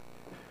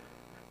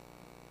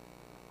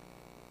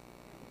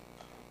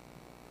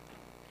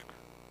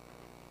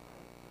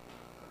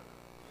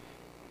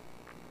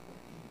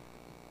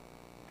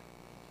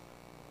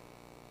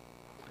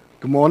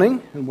Good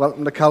morning and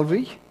welcome to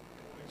Calvary.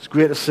 It's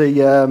great to see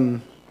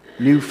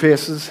new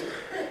faces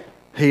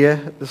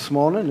here this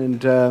morning,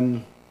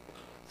 and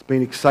it's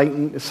been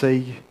exciting to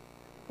see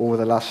over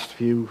the last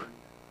few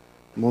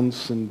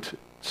months and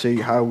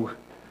see how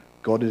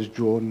God has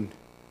drawn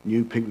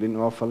new people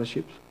into our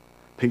fellowships.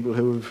 People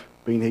who have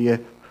been here,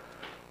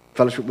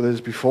 fellowship with us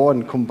before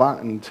and come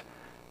back, and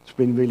it's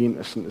been really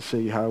interesting to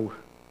see how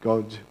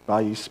God,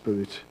 by His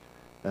Spirit,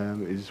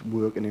 is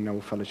working in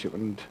our fellowship,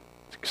 and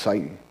it's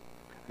exciting.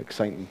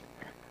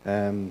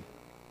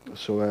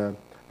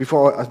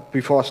 Before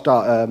I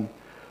start, I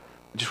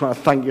just want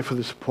to thank you for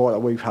the support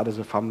that we've had as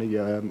a family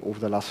over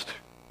the last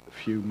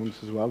few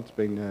months as well. It's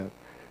been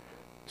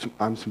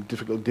some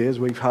difficult days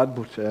we've had,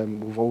 but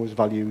we've always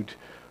valued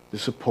the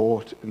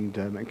support and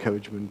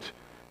encouragement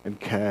and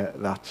care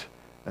that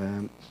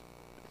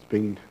it's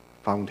been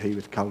found here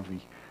with Calvary.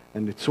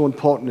 And it's so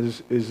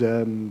important as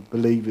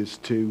believers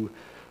to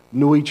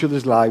know each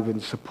other's lives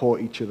and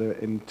support each other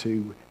and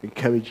to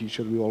encourage each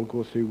other. We all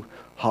go through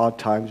hard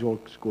times, we all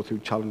go through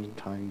challenging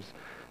times.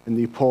 And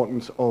the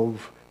importance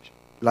of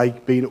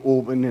being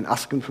open and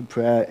asking for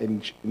prayer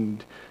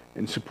and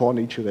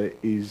supporting each other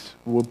is,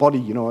 we're a body,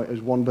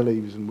 as one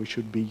believers, and we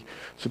should be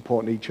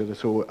supporting each other.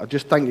 So I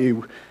just thank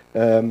you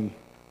from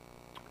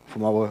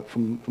our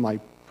family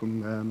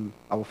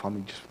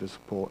just for the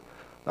support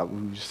that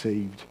we've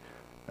received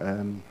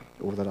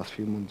over the last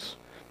few months.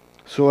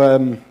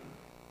 So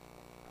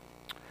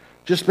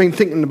just been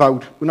thinking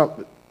about, we're not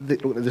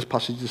looking at this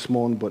passage this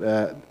morning, but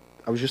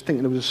I was just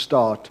thinking it was a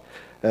start.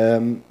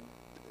 The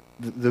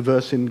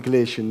verse in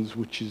Galatians,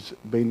 which has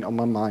been on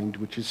my mind,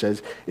 which it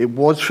says, "It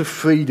was for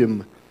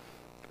freedom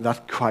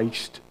that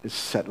Christ has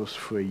set us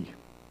free."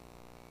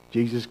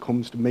 Jesus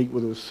comes to meet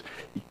with us.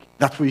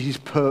 That was His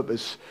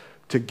purpose,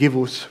 to give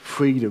us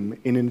freedom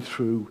in and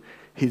through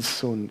His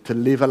Son, to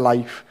live a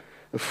life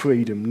of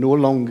freedom, no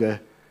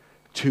longer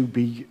to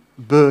be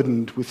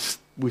burdened with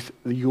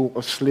the yoke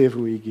of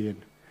slavery again.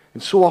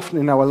 And so often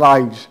in our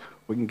lives,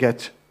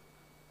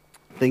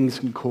 things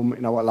can come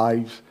in our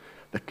lives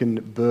that can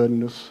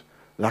burden us,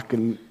 that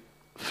can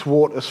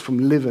thwart us from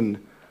living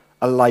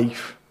a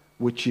life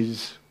which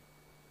is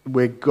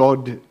where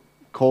God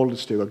called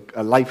us to,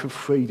 a life of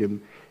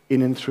freedom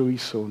in and through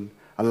His Son,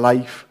 a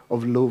life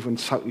of love and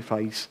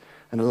sacrifice,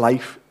 and a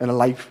life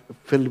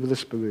filled with the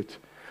Spirit.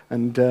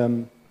 And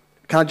can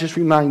I just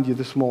remind you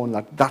this morning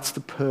that that's the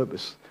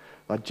purpose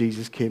that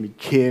Jesus came. He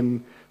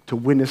came to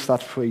win us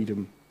that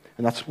freedom.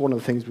 And that's one of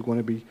the things we're going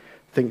to be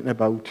thinking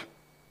about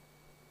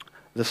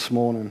this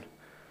morning.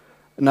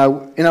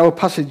 Now, in our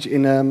passage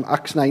in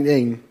Acts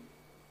 19,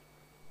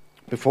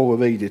 before we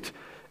read it,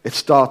 it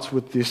starts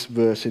with this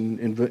verse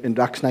in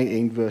Acts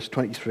 19, verse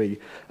 23.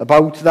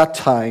 "About that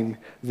time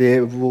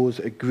there arose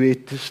a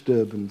great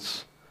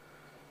disturbance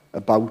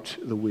about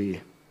the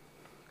way."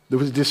 There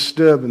was a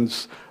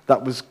disturbance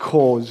that was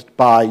caused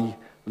by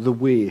the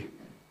way.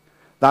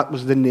 That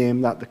was the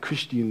name that the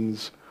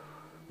Christians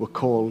were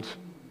called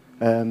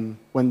when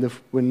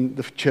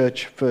the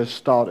church first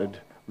started,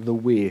 the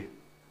way.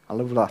 I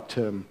love that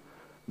term,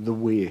 the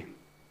way.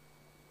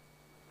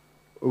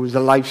 It was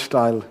a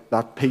lifestyle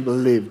that people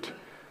lived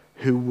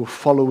who were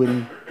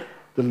following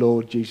the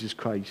Lord Jesus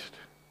Christ.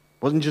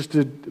 It wasn't just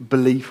a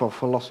belief or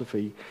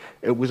philosophy.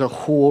 It was a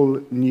whole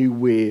new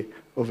way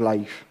of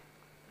life.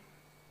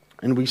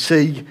 And we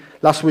see,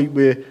 last week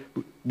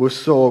we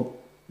saw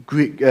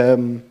Greek,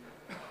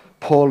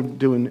 Paul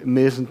doing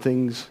amazing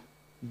things,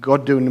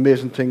 God doing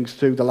amazing things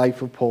through the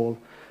life of Paul,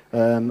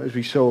 as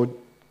we saw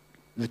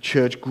the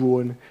church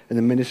growing in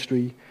the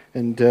ministry,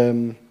 and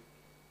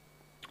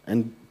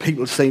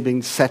people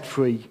being set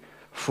free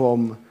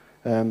from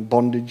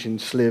bondage and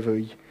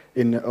slavery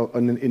in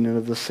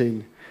another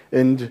sin.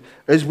 And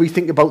as we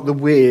think about the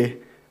way,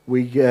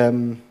 we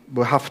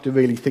have to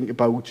really think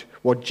about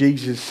what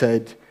Jesus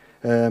said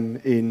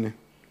in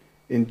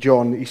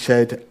John. He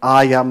said,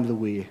 "I am the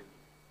way.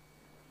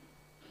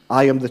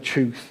 I am the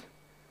truth,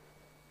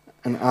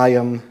 and I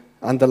am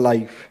the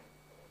life,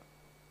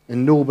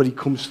 and nobody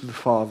comes to the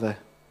Father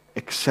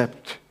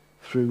except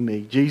through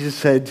me." Jesus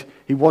said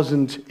He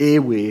wasn't a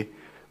way,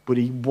 but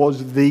He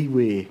was the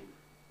way.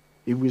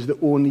 He was the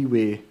only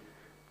way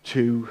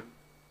to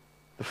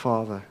the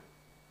Father.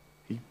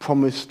 He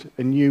promised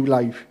a new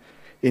life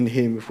in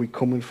Him if we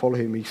come and follow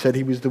Him. He said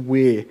He was the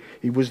way,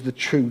 He was the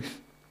truth,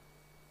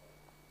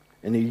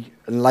 and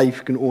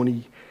life can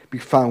only be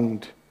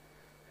found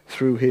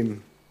through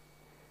Him.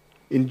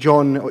 In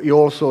John, He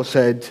also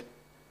said,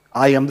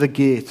 "I am the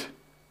gate.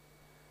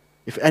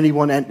 If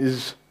anyone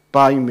enters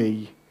by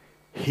me,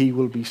 he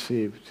will be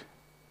saved."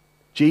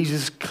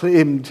 Jesus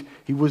claimed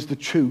He was the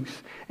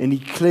truth, and He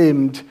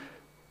claimed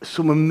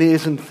some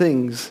amazing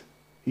things.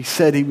 He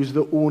said He was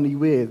the only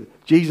way.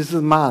 Jesus,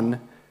 the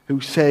man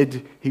who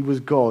said He was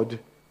God,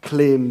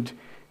 claimed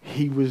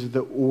He was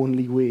the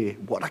only way.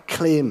 What a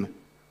claim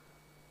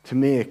to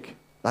make,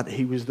 that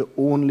He was the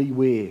only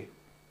way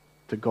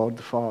to God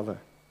the Father.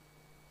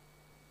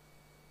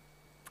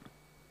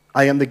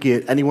 "I am the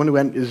gate. Anyone who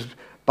enters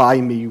by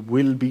me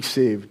will be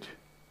saved."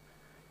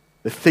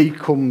 The thief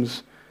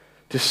comes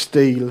to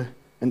steal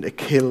and to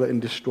kill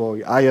and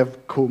destroy. I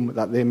have come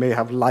that they may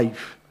have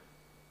life,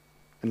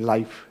 and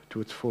life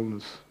to its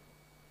fullness.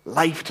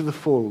 Life to the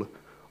full,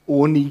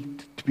 only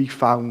to be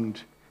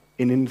found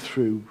in and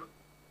through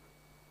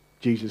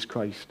Jesus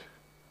Christ.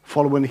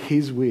 Following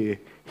his way.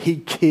 He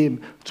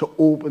came to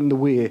open the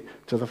way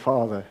to the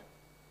Father.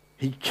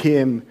 He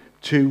came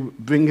to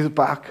bring us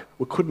back.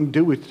 We couldn't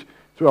do it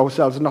through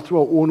ourselves and not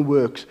through our own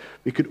works.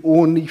 We could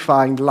only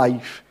find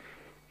life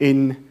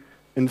in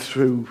and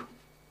through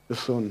the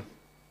Son.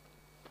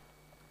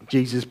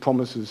 Jesus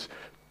promises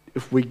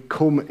if we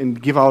come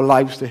and give our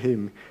lives to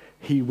him,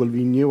 he will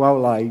renew our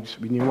lives,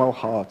 renew our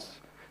hearts,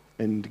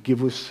 and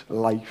give us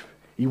life.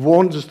 He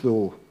warns us,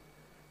 though,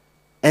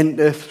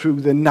 enter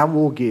through the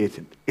narrow gate.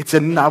 It's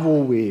a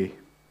narrow way.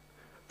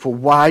 For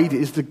wide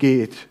is the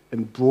gate,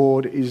 and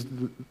broad is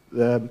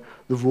the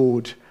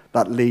road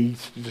that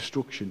leads to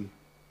destruction.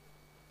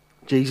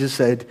 Jesus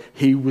said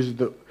he was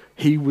the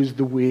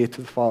way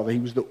to the Father. He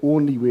was the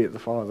only way to the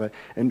Father,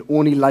 and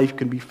only life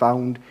can be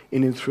found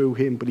in and through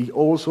him. But he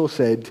also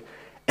said,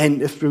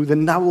 enter through the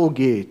narrow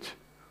gate.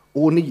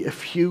 Only a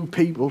few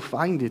people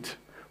find it.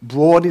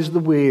 Broad is the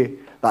way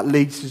that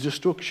leads to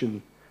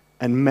destruction,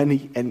 and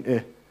many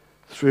enter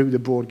through the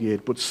broad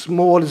gate. But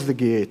small is the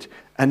gate,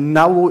 and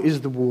narrow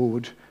is the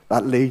road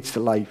that leads to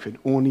life, and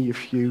only a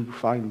few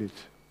find it.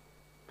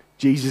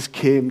 Jesus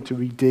came to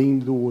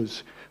redeem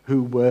those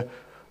who were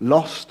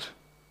lost,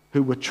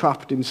 who were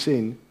trapped in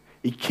sin.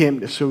 He came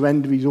to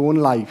surrender his own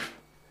life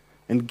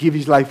and give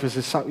his life as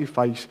a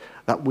sacrifice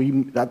that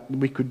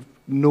we could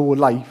know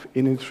life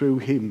in and through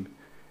him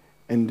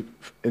and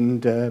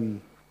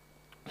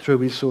through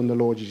his Son, the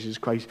Lord Jesus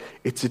Christ.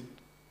 It's a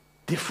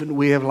different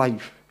way of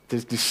life.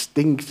 It's a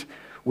distinct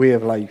way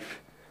of life.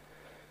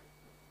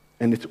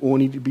 And it's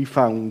only to be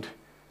found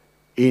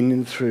in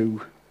and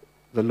through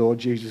the Lord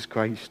Jesus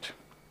Christ.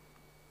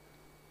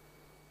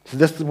 So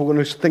this is what we're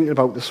going to think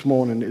about this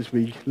morning as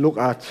we look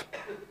at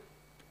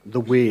the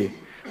way.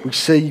 We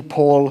see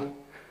Paul,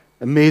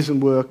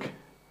 amazing work,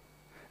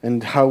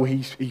 and how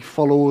he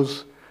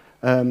follows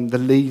the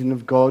leading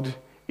of God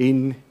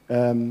in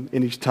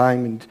his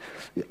time. And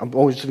I'm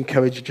always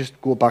encouraged to just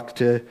go back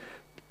to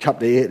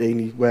chapter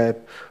 18 where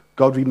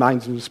God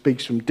reminds him and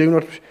speaks to him, do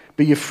not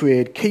be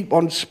afraid, keep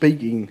on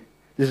speaking.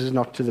 This is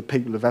not to the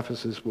people of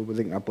Ephesus where we're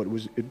thinking of, but it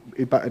was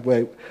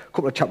a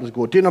couple of chapters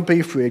ago. Do not be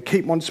afraid,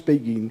 keep on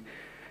speaking.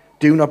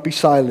 Do not be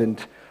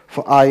silent,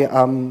 for I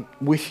am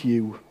with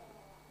you,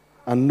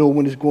 and no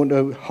one is going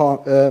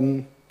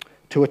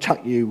to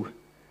attack you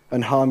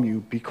and harm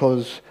you,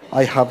 because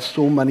I have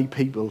so many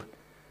people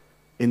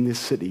in this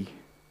city.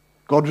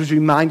 God was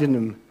reminding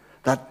them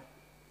that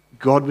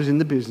God was in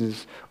the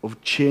business of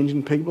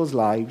changing people's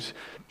lives,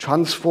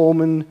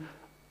 transforming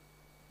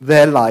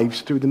their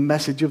lives through the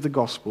message of the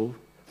gospel,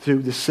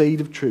 through the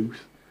seed of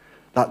truth,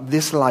 that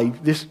this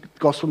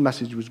gospel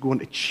message was going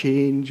to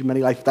change many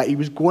lives, that he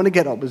was going to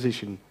get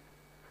opposition.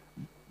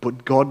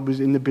 But God was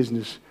in the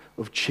business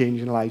of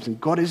changing lives, and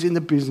God is in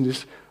the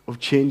business of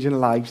changing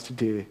lives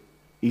today.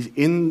 He's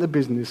in the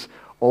business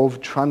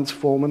of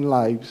transforming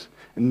lives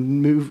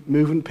and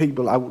moving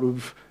people out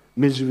of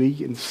misery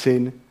and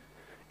sin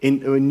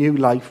into a new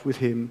life with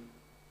him.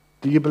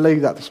 Do you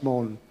believe that this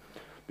morning?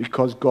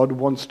 Because God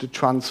wants to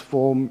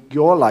transform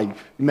your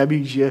life. Maybe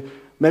you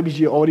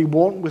already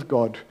walk with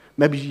God.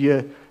 Maybe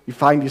you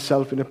find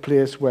yourself in a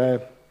place where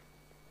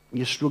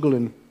you're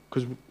struggling,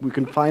 because we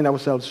can find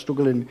ourselves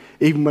struggling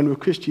even when we're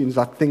Christians,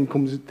 that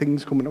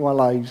things come into our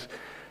lives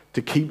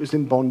to keep us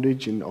in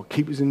bondage or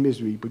keep us in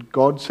misery. But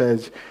God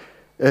says,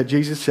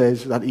 Jesus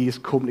says that he has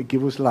come to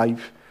give us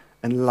life,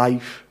 and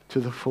life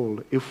to the full.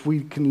 If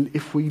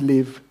we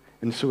live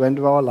and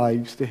surrender our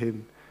lives to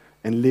him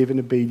and live in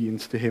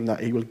obedience to him,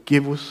 that he will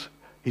give us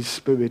his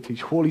Spirit,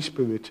 his Holy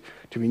Spirit,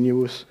 to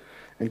renew us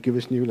and give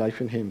us new life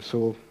in him.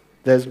 So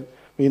there's my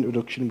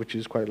introduction, which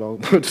is quite long,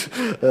 but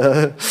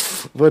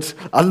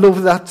I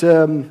love that.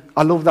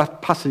 I love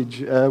that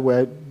passage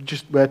where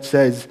it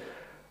says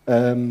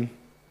in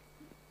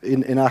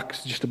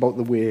Acts just about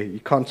the way. You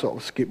can't sort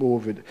of skip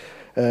over it.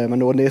 I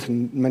know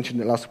Nathan mentioned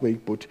it last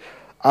week, but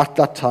at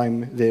that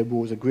time there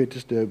was a great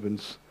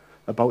disturbance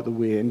about the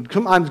way, and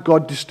sometimes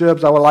God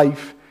disturbs our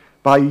life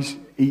by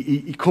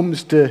he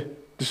comes to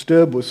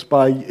disturb us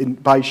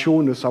by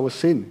showing us our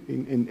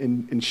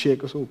sin and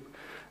shake us up.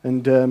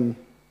 And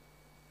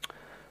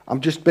I'm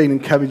just being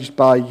encouraged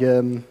by,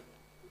 as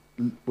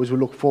we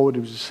look forward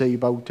to see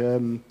about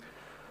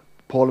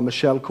Paul and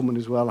Michelle coming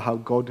as well, how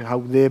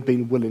they've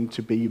been willing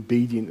to be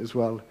obedient as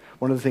well.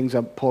 One of the things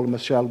that Paul and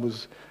Michelle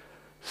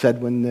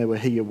said when they were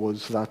here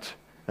was that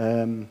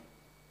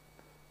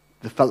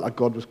they felt like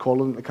God was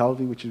calling them to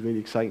Calvary, which is really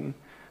exciting.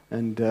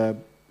 And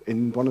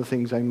one of the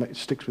things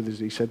sticks with us,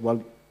 he said,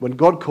 well, when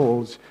God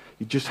calls,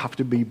 you just have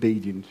to be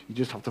obedient. You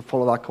just have to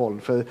follow that call.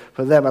 And for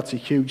them, that's a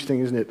huge thing,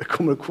 isn't it? They're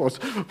coming across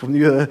from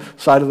the other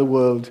side of the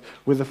world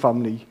with a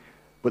family,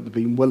 but they've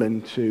been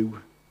willing to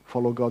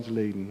follow God's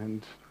leading.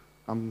 And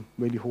I'm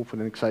really hopeful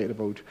and excited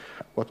about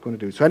what's going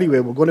to do. So anyway,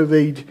 we're going to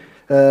read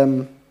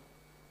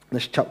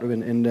this chapter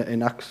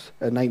in Acts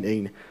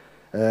 19.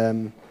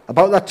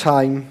 About that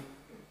time,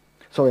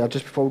 sorry,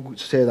 just before we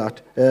say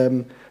that,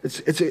 this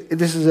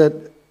is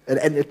an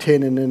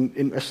entertaining and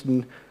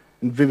interesting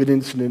and vivid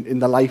incident in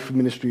the life and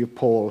ministry of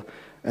Paul.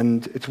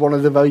 And it's one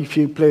of the very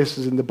few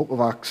places in the book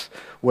of Acts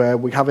where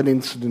we have an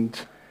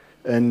incident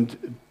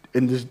and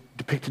it's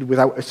depicted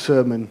without a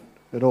sermon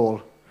at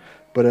all.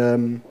 But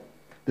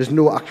there's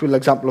no actual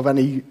example of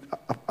any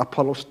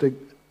apostolic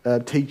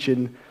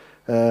teaching,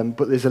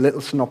 but there's a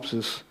little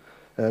synopsis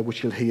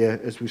which you'll hear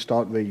as we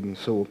start reading.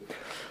 So,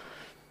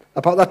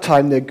 about that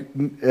time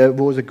there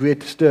arose a great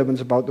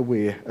disturbance about the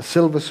way. A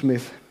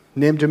silversmith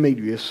named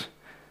Demetrius,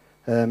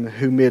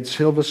 who made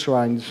silver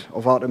shrines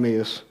of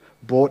Artemis,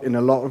 brought in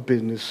a lot of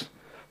business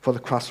for the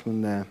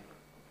craftsmen there.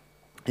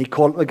 He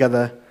called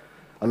together,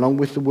 along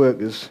with the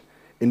workers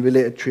in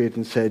related trade,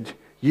 and said,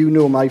 "You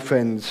know, my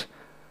friends,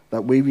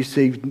 that we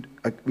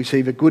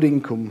receive a good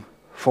income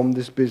from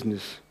this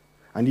business.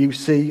 And you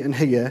see and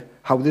hear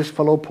how this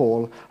fellow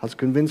Paul has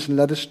convinced and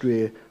led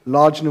astray a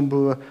large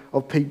number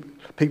of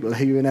people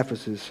here in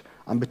Ephesus,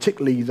 and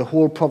particularly the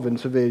whole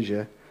province of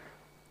Asia.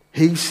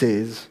 He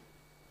says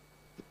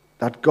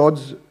that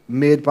gods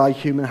made by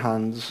human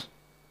hands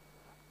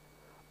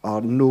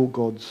are no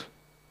gods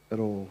at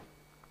all.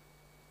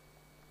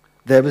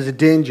 There is a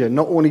danger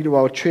not only to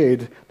our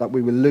trade that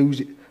will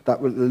lose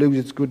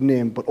its good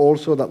name, but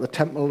also that the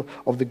temple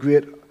of the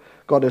great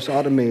goddess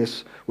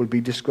Artemis will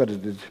be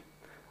discredited,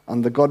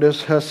 and the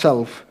goddess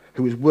herself,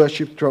 who is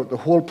worshipped throughout the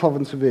whole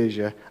province of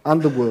Asia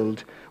and the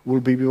world,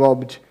 will be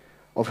robbed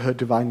of her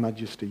divine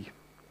majesty."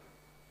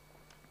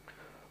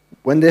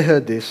 When they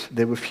heard this,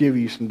 they were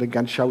furious and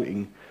began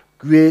shouting,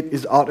 "Great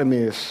is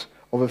Artemis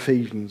of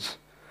Ephesians!"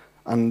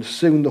 And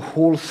soon the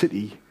whole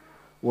city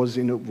was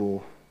in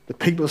uproar. The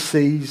people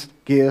seized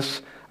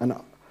Gaius and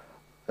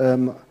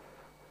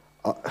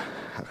I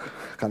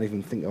can't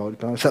even think about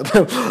it.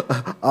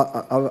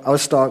 I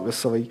was startless,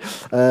 sorry.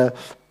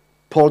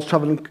 Paul's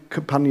travelling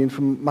companion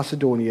from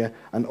Macedonia,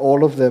 and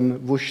all of them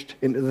rushed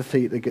into the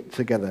theatre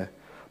together.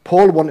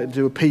 Paul wanted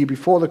to appear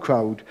before the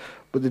crowd,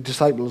 but the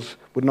disciples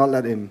would not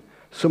let him.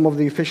 Some of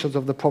the officials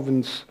of the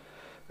province,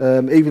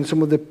 even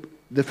some of the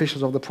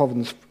officials of the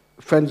province,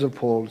 friends of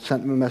Paul,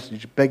 sent him a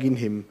message begging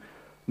him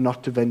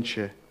not to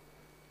venture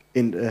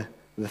into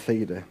the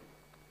theatre.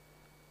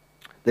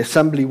 The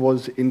assembly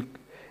was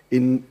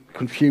in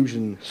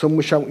confusion. Some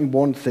were shouting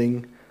one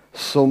thing,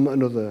 some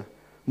another.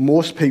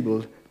 Most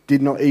people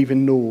did not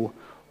even know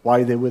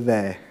why they were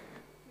there.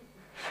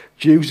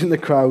 Jews in the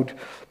crowd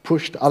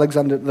pushed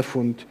Alexander to the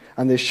front,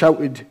 and they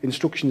shouted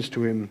instructions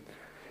to him.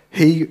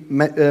 He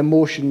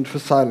motioned for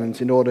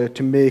silence in order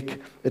to make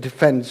a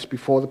defense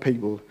before the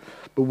people.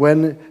 But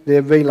when they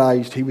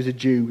realized he was a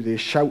Jew, they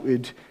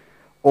shouted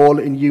all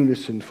in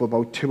unison for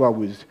about 2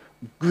 hours,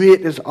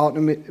 "Great is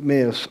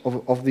Artemis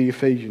of the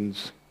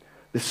Ephesians."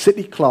 The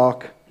city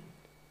clerk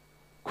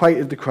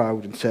quieted the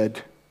crowd and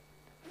said,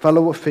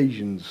 "Fellow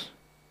Ephesians,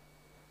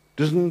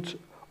 doesn't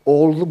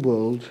all the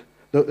world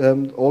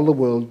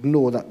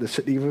know that the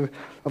city of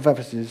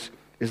Ephesus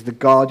is the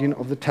guardian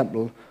of the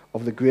temple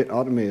of the great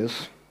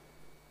Artemis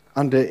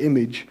and her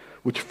image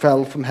which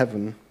fell from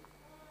heaven?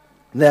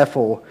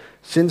 Therefore,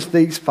 since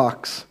these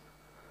facts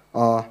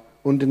are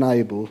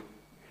undeniable,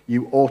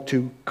 you ought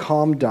to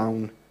calm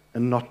down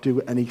and not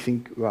do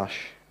anything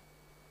rash.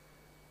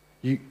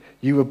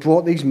 You have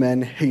brought these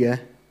men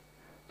here,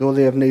 though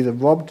they have neither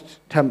robbed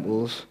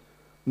temples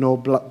nor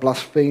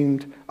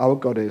blasphemed our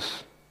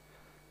goddess.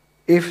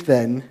 If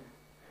then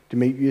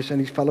Demetrius and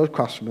his fellow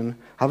craftsmen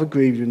have a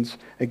grievance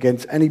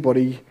against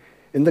anybody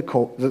in the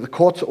court, that the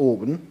courts are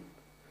open,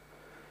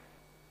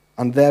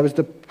 and there is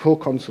the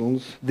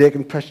proconsuls, they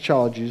can press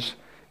charges.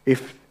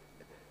 If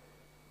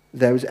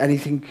there is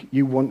anything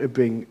you want to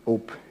bring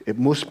up, it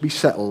must be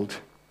settled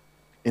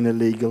in a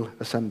legal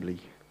assembly.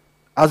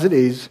 As it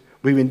is,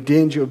 we're in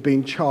danger of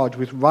being charged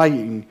with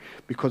rioting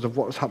because of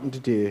what has happened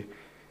today.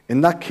 In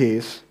that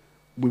case,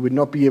 we would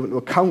not be able to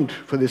account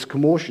for this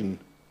commotion,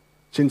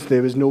 since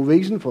there is no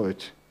reason for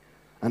it."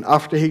 And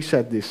after he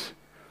said this,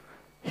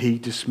 he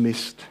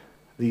dismissed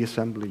the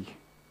assembly.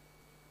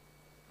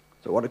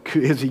 So what a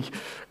crazy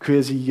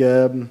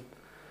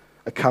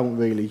account,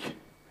 really,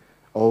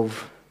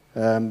 of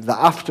the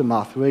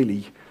aftermath,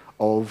 really,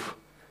 of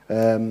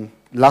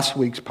last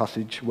week's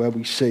passage, where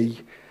we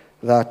see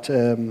that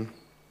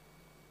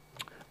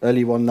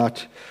early on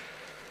that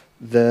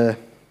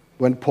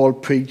when Paul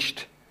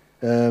preached,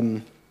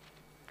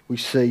 we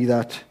see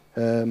that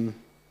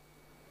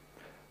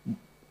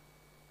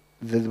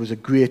there was a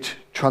great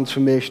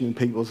transformation in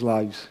people's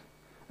lives,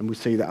 and we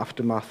see the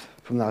aftermath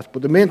from that.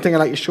 But the main thing I'd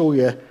like to show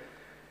you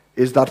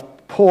is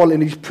that Paul,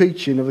 in his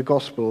preaching of the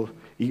gospel,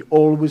 he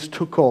always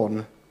took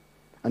on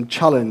and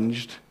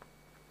challenged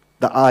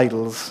the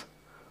idols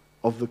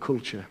of the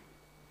culture,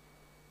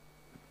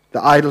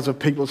 the idols of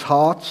people's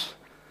hearts,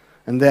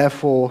 and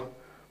therefore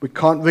we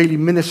can't really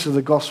minister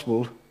the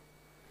gospel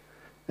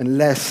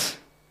unless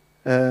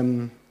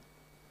the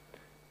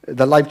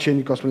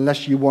life-changing gospel,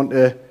 unless you want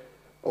to,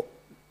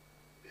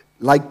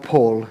 like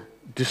Paul,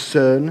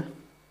 discern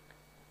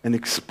and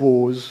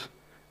expose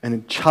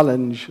and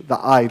challenge the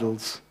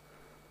idols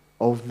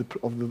of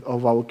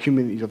our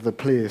communities, of the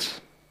place.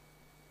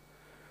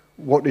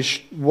 What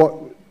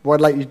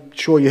I'd like to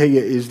show you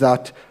here is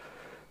that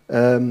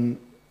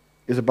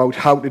is about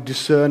how to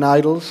discern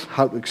idols,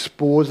 how to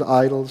expose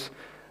idols,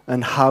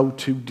 and how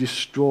to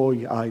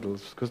destroy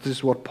idols, because this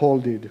is what Paul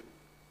did.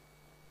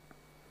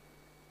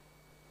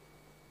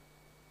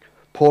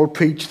 Paul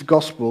preached the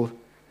gospel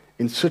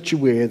in such a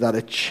way that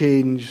it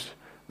changed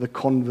the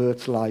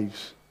converts'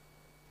 lives,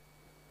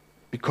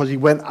 because he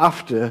went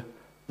after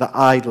the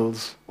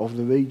idols of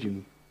the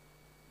region.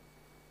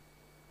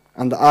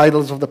 And the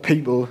idols of the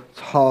people's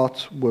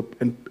hearts were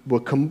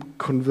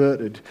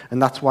converted. And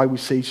that's why we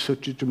see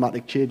such a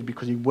dramatic change,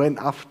 because he went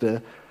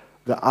after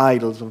the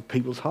idols of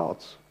people's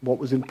hearts, what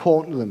was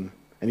important to them,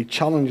 and he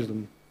challenged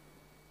them.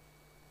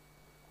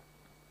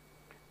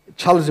 He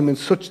challenged them in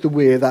such a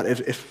way that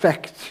it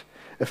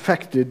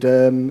affected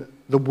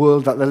the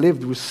world that they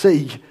lived. We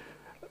see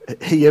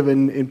here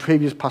in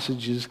previous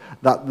passages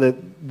that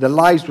the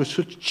lives were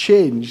such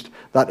changed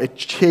that it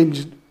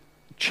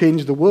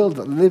changed the world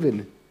that they live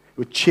in. It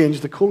would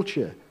change the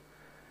culture.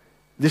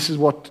 This is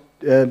what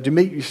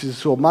Demetrius is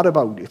so mad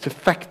about. It's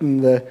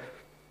affecting the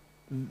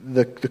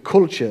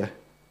culture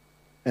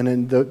and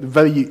in the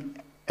very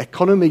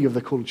economy of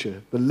the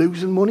culture. They're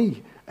losing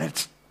money.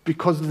 It's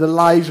because the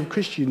lives of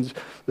Christians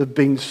have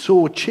been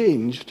so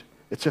changed,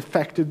 it's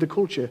affected the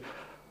culture.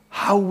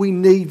 How we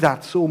need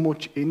that so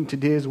much in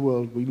today's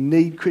world. We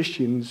need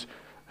Christians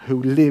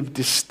who live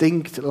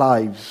distinct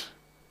lives,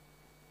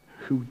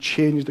 who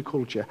change the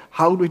culture.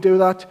 How do we do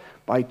that?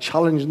 By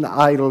challenging the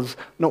idols,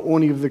 not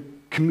only of the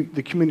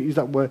communities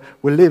that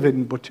we live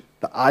in, but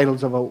the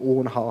idols of our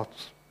own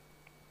hearts.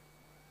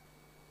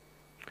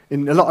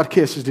 In a lot of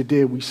cases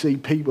today, we see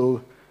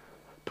people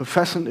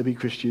professing to be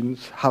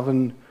Christians,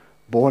 having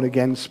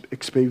born-again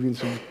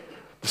experience of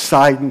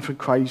deciding for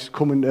Christ,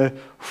 coming to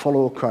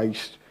follow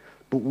Christ,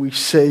 but we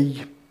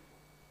see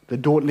they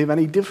don't live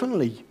any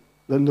differently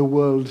than the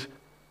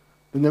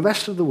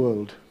rest of the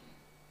world.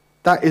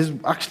 That is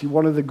actually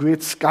one of the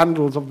great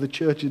scandals of the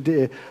church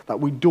today,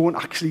 that we don't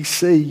actually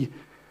see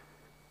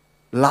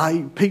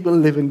people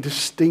living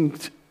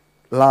distinct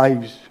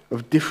lives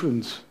of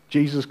difference.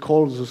 Jesus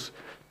calls us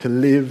to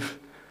live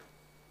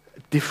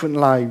different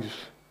lives,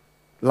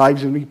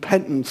 lives of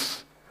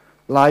repentance,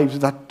 lives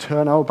that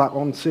turn our back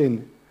on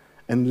sin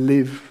and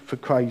live for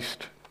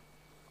Christ.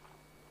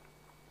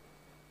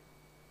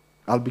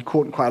 I'll be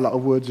quoting quite a lot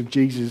of words of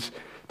Jesus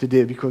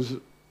today because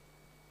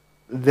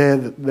they're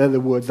the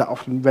words that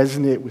often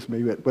resonate with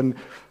me. When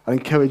I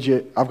encourage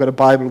you, I've got a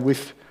Bible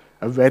with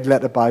a red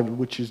letter Bible,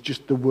 which is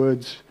just the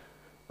words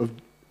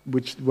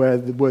where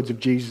the words of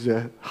Jesus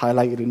are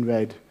highlighted in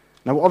red.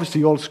 Now,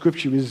 obviously, all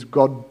Scripture is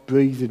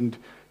God-breathed and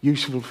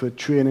useful for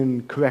training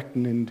and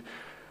correcting,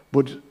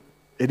 but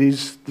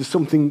there's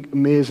something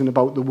amazing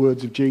about the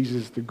words of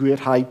Jesus, the great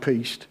high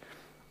priest,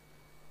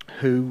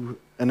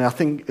 and I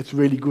think it's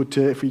really good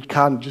to, if we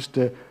can,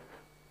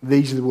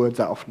 these are the words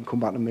that often come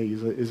back to me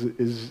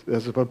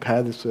as I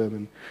prepare the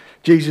sermon.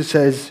 Jesus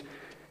says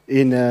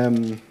in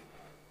the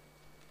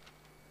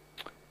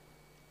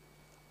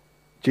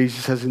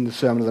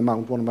Sermon on the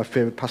Mount, one of my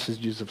favourite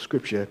passages of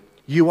Scripture,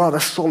 "You are the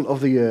salt of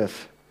the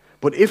earth,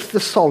 but if the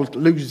salt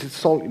loses its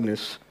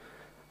saltiness,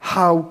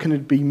 how can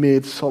it be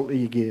made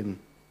salty again?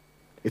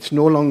 It's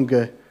no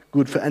longer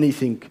good for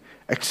anything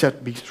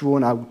except be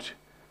thrown out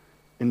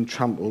and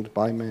trampled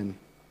by men.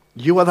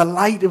 You are the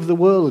light of the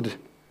world.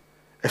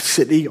 A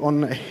city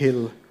on a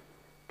hill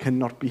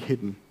cannot be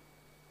hidden."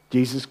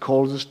 Jesus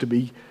calls us to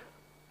be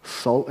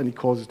salt, and he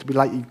calls us to be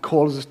light. He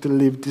calls us to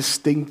live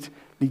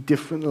distinctly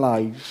different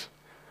lives.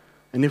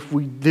 And if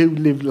we do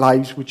live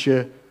lives which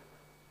are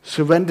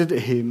surrendered to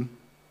him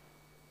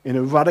in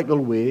a radical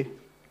way,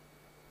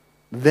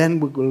 then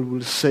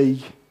we'll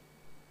see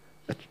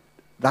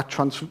that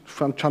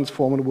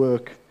transforming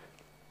work.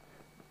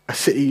 A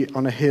city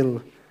on a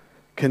hill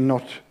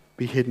cannot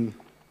be hidden.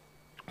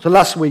 So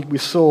last week we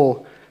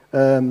saw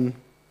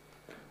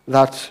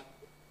that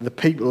the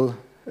people,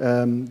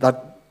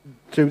 that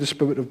through the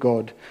Spirit of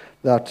God,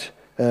 that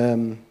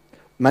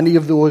many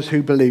of those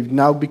who believed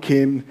now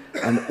became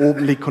and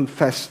openly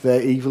confessed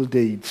their evil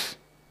deeds.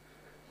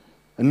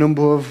 A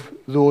number of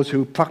those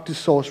who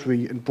practiced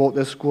sorcery and brought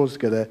their scrolls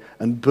together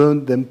and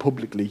burned them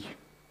publicly.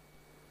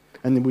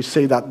 And then we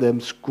see that them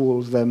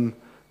scrolls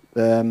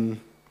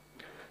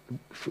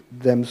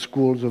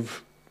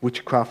of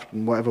witchcraft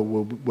and whatever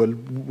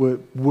were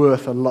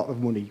worth a lot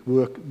of money,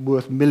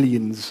 worth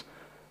millions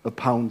of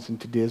pounds in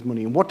today's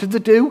money. And what did they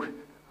do?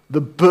 They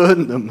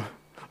burned them.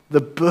 They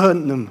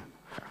burnt them.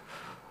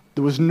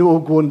 There was no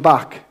going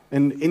back.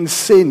 And in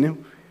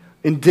sin,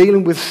 in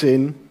dealing with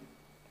sin,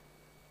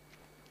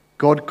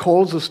 God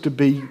calls us to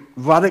be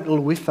radical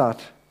with that,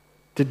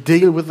 to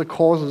deal with the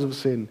causes of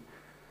sin.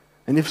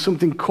 And if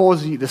something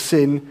causes you to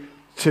sin,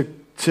 to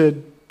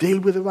deal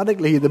with it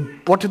radically.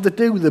 What did they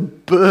do? They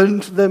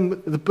burned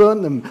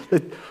them.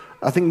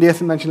 I think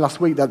Nathan mentioned last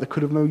week that they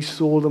could have maybe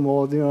sold them,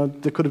 or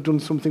they could have done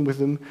something with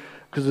them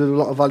because there's a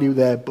lot of value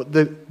there. But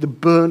they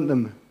burned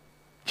them.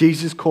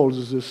 Jesus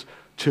calls us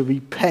to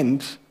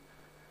repent,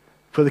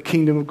 for the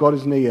kingdom of God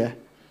is near,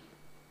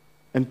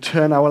 and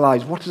turn our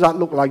lives. What does that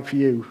look like for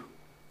you?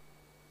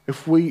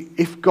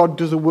 If God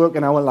does a work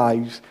in our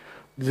lives,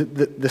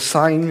 the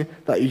sign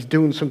that he's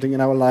doing something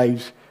in our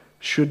lives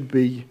should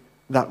be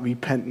that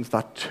repentance,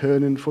 that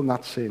turning from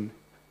that sin.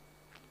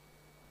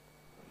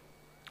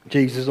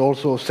 Jesus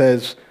also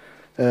says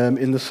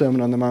in the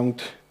Sermon on the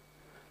Mount,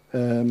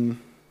 where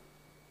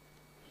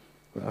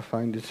I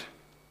find it,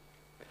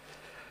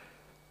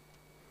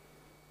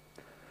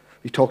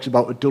 he talks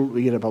about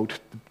adultery and about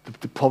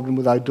the problem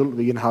with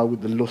adultery and how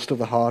the lust of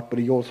the heart, but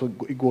he goes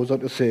on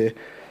to say,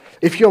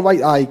 if your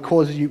right eye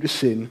causes you to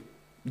sin,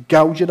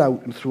 gouge it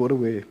out and throw it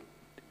away.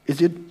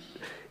 Is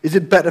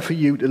it better for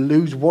you to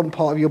lose one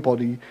part of your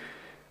body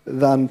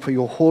than for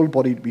your whole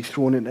body to be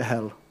thrown into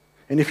hell?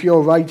 And if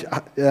your right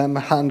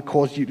hand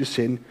causes you to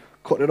sin,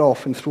 cut it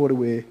off and throw it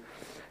away.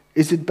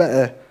 Is it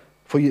better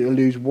for you to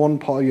lose one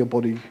part of your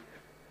body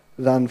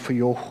than for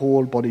your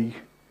whole body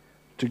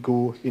to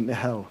go into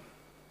hell?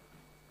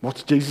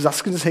 What's Jesus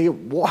asking us here?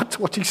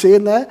 What's he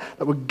saying there?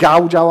 That we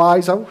gouge our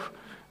eyes out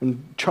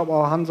and chop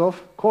our hands off?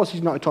 Of course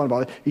he's not talking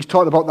about it. He's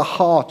talking about the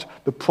heart,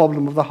 the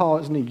problem of the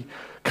heart, isn't he?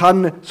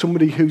 Can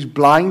somebody who's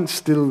blind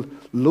still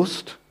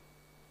lust?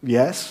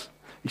 Yes.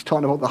 He's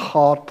talking about the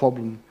heart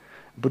problem.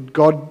 But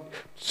God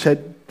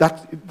said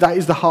that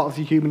is the heart of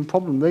the human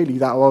problem, really,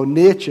 that our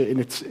nature in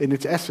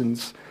its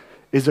essence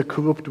is a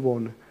corrupt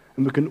one.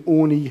 And we can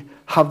only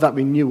have that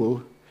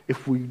renewal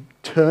if we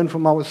turn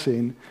from our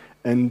sin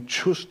and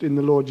trust in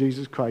the Lord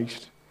Jesus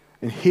Christ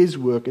and his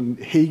work. And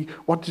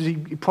what does he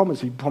promise?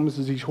 He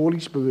promises his Holy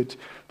Spirit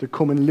to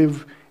come and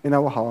live in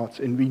our hearts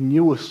and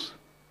renew us.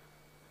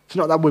 It's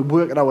not that we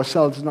work it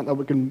ourselves. It's not that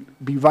we can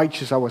be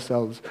righteous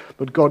ourselves.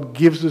 But God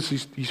gives us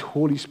his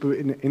Holy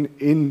Spirit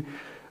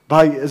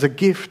as a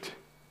gift,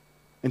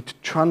 and to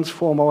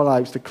transform our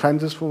lives, to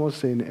cleanse us from our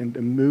sin, and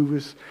to move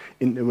us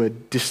into a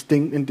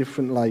distinct and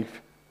different life.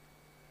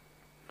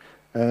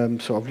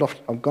 So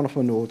I've gone off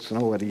my notes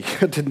already.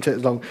 It didn't take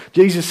as long.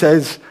 Jesus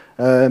says,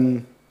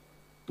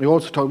 we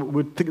also talked.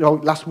 We were thinking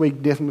about last week.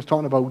 Nathan was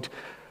talking about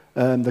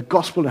the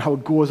gospel and how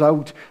it goes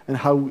out, and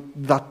how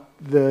that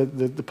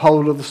the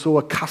power of the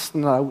sower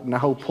casting it out, and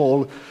how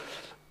Paul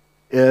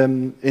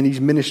in his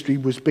ministry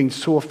was being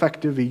so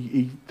effective.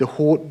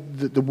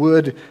 The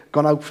word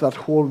gone out for that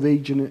whole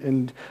region,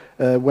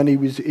 and when he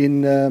was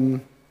in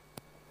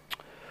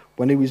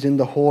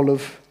the hall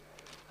of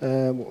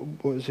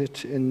what was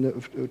it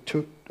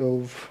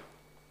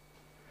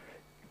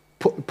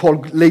Paul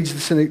leaves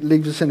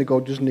the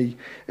synagogue, doesn't he?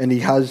 And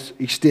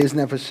he stays in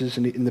Ephesus,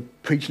 and the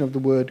preaching of the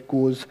word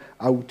goes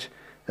out,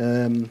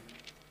 and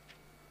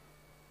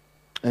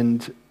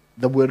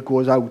the word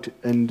goes out,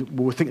 and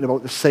we were thinking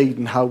about the seed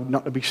and how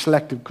not to be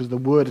selective, because the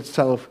word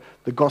itself,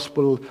 the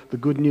gospel, the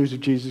good news of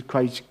Jesus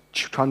Christ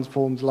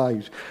transforms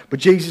lives. But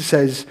Jesus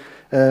says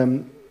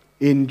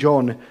in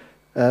John,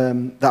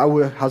 the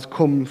hour has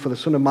come for the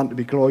Son of Man to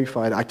be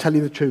glorified. I tell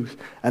you the truth,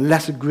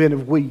 unless a grain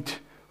of wheat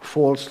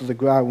falls to the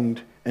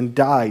ground and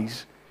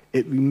dies,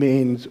 it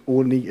remains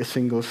only a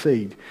single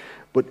seed.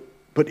 But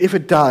if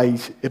it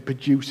dies, it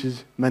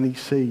produces many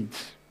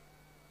seeds.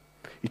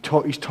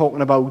 He's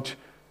talking about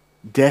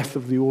death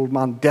of the old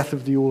man, death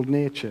of the old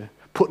nature,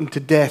 putting to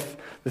death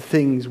the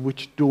things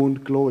which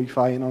don't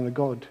glorify and honor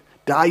God.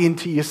 Die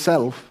into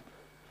yourself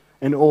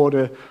in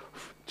order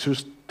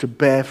to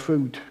bear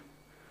fruit.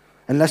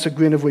 Unless a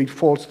grain of wheat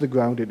falls to the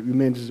ground, it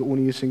remains as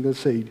only a single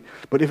seed.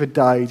 But if it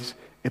dies,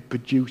 it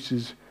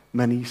produces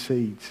many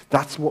seeds.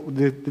 That's what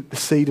the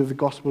seed of the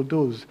gospel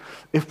does.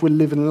 If we're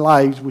living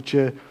lives which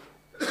are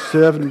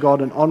serving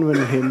God and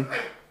honoring him,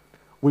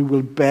 we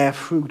will bear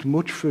fruit,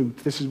 much fruit.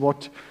 This is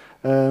what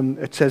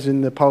it says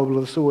in the parable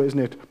of the sower, isn't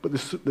it? But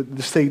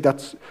the seed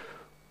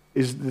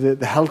is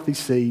the healthy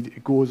seed,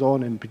 it goes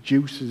on and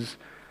produces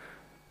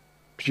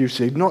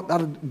seed. Not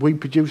that we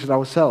produce it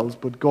ourselves,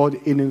 but God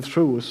in and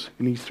through us,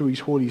 and through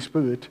his Holy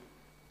Spirit,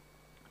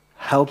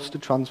 helps to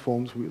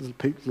transform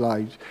people's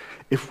lives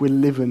if we're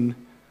living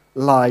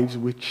lives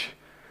which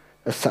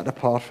are set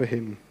apart for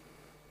him.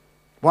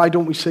 Why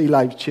don't we see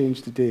lives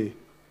change today?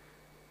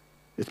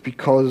 It's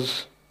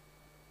because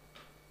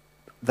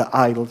the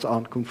idols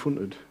aren't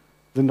confronted.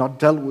 They're not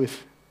dealt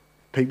with.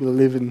 People are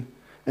living,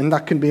 and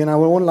that can be in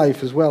our own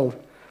life as well.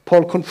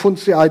 Paul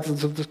confronts the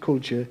idols of this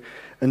culture,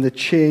 and they're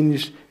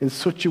changed in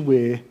such a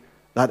way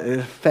that it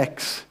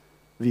affects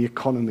the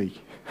economy.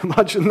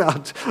 Imagine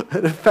that.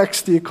 It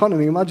affects the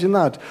economy. Imagine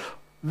that.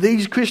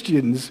 These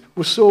Christians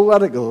were so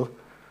radical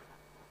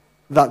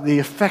that they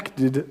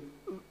affected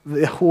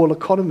the whole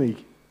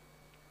economy.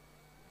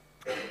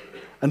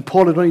 And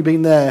Paul had only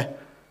been there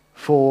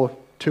for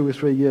 2 or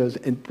 3 years,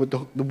 but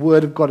the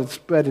word of God had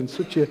spread in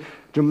such a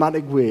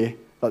dramatic way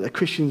that the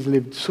Christians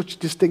lived such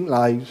distinct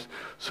lives,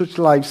 such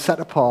lives set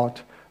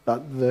apart,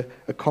 that the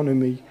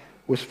economy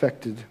was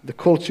affected. The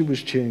culture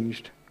was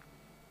changed.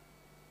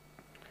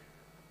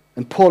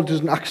 And Paul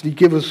doesn't actually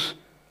give us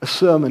a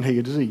sermon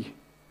here, does he?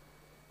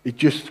 it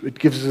gives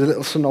us a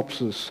little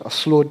synopsis. I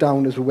slowed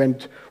down as we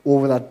went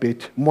over that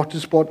bit. And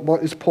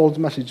what is Paul's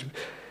message?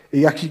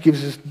 He actually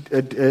gives us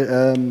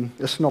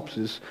a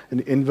synopsis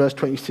in verse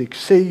 26.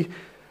 See,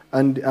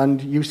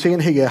 and you see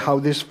and hear how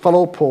this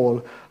fellow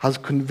Paul has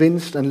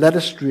convinced and led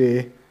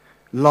astray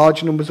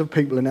large numbers of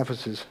people in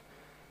Ephesus.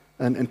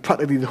 And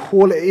practically the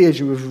whole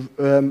Asia,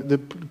 the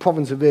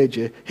province of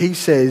Asia, he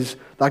says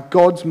that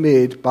gods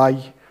made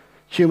by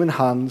human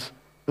hands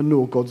are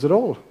no gods at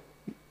all.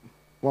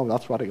 Well,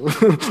 that's radical.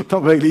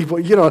 Not really,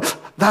 but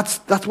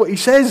that's what he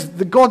says.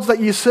 The gods that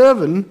you're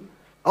serving,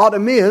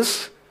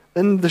 Artemis,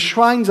 and the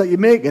shrines that you're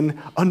making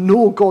are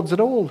no gods at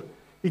all.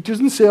 He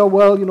doesn't say, oh,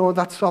 well,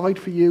 that's all right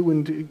for you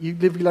and you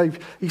live your life.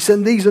 He's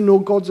saying these are no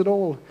gods at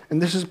all.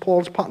 And this is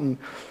Paul's pattern.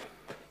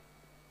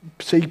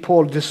 See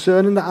Paul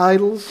discerning the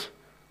idols,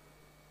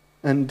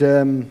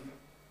 and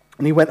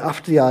he went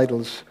after the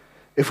idols.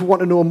 If we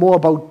want to know more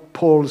about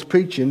Paul's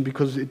preaching,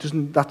 because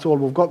that's all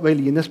we've got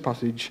really in this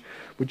passage,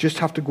 we just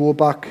have to go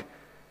back.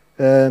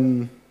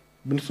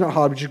 It's not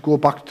hard, we just go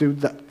back to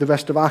the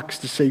rest of Acts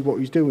to see what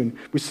he's doing.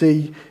 We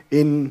see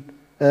in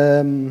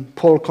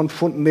Paul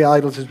confronting the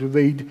idols as we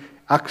read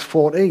Acts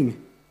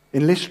 14.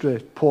 In Lystra,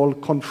 Paul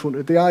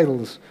confronted the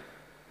idols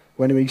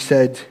when he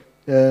said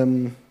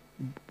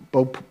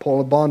about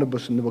Paul and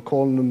Barnabas, and they were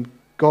calling them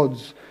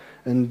gods.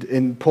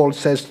 And Paul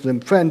says to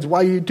them, friends, why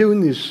are you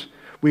doing this?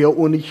 We are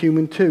only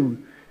human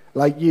too,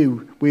 like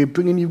you. We are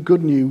bringing you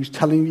good news,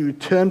 telling you to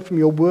turn from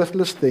your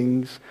worthless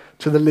things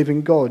to the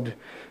living God,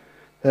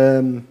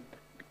 who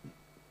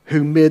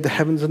made the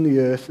heavens and the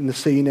earth and the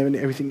sea and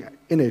everything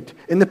in it.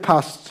 In the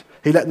past,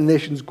 he let the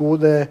nations go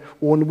their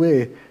own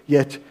way,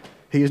 yet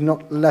he has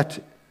not let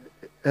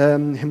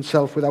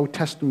himself without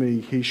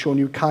testimony. He's shown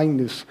you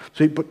kindness.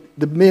 But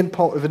the main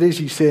part of it is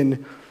he's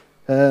saying,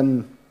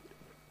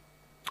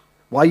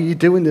 why are you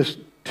doing this?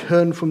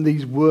 Turn from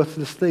these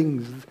worthless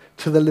things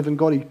to the living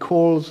God. He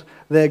calls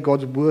their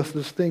gods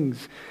worthless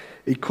things.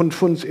 He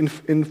confronts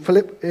in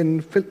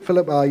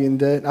Philippi,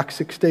 in Acts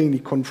 16, he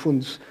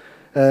confronts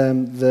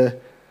the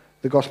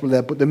gospel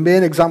there. But the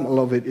main example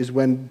of it is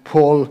when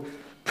Paul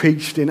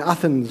preached in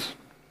Athens.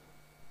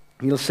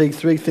 You'll see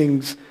three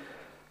things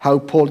how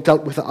Paul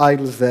dealt with the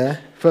idols there.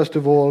 First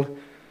of all,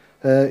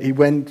 he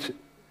went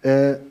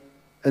in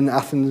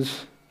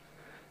Athens,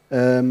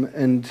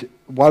 and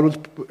while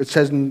it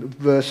says in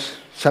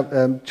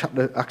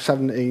chapter Acts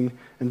 17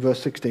 and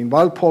verse 16,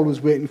 while Paul was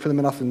waiting for them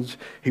in Athens,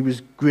 he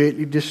was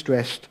greatly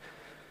distressed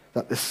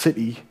that the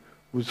city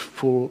was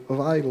full of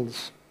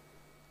idols.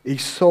 He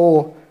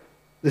saw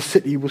the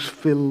city was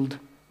filled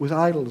with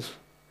idols.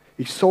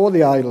 He saw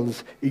the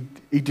idols,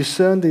 he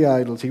discerned the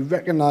idols, he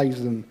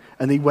recognized them,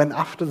 and he went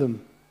after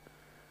them.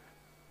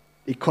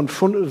 He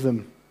confronted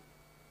them.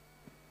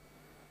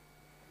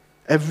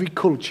 Every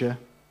culture,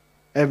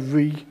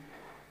 every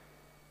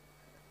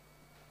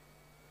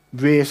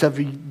race,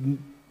 every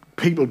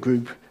people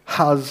group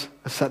has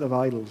a set of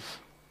idols.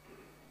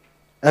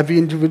 Every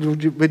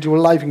individual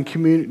life and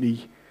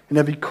community in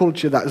every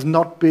culture that is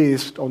not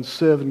based on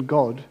serving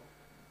God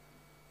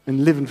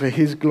and living for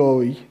His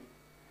glory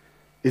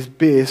is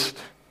based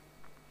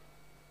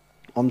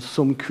on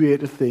some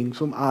created thing,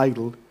 some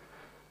idol.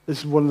 This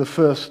is one of the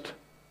first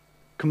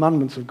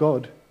commandments of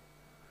God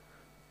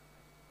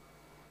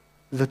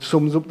that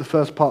sums up the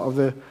first part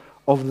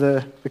of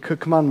the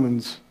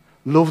commandments.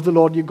 Love the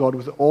Lord your God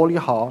with all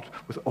your heart,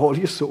 with all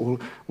your soul,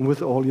 and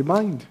with all your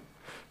mind.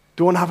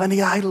 Don't have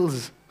any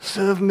idols.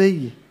 Serve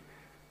me.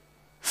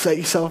 Set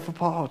yourself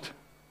apart.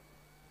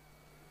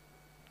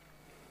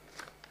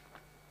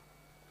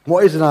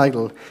 What is an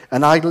idol?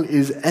 An idol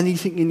is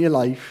anything in your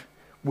life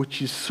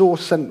which is so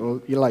central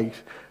to your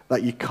life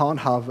that you can't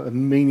have a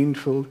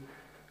meaningful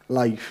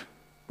life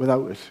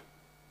without it.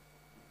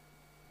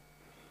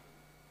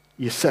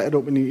 You set it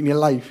up in your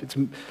life. It's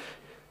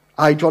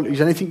idolatry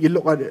is anything you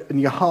look at it in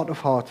your heart of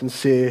hearts and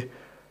say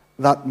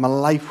that my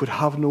life would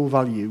have no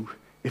value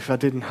if I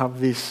didn't have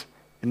this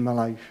in my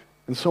life.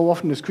 And so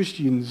often as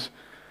Christians,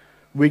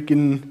 we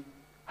can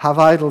have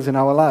idols in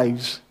our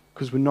lives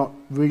because we're not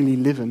really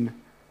living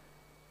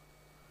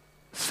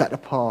set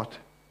apart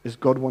as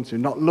God wants to.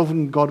 Not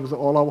loving God with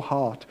all our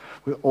heart,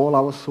 with all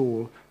our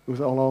soul,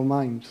 with all our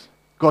minds.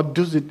 God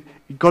does it.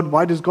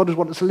 Why does God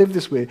want us to live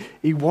this way?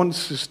 He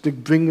wants us to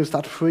bring us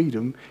that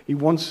freedom. He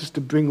wants us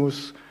to bring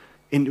us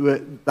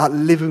into that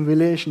living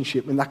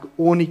relationship, and that can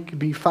only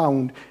be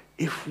found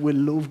if we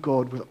love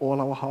God with all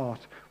our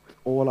heart, with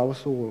all our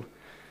soul,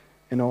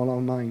 and all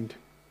our mind.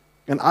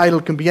 An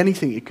idol can be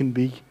anything. It can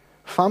be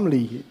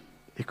family.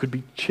 It could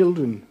be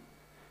children.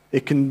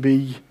 It can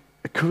be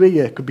a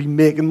career. It could be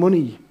making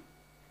money.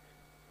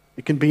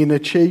 It can be an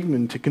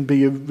achievement. It can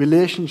be a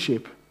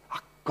relationship.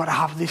 I've got to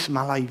have this in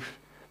my life.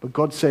 But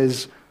God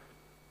says,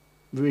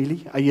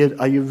 really? Are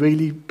you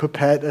really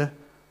prepared to?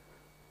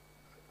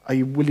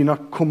 Will you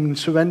not come and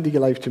surrender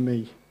your life to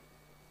me?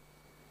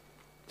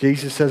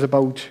 Jesus says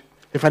about,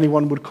 if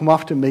anyone would come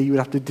after me, he would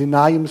have to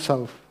deny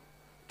himself,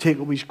 take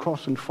up his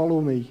cross and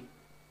follow me.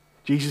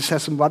 Jesus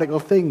says some radical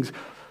things.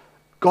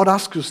 God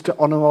asks us to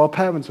honour our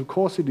parents. Of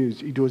course he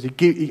does. He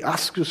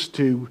asks us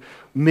to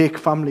make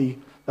family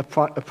a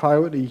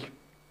priority.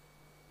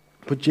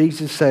 But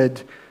Jesus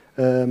said,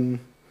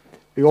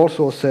 he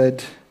also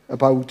said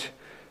about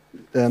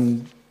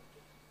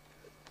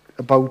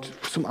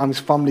sometimes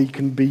family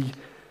can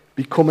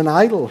become an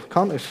idol,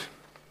 can't it?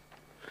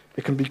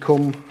 It can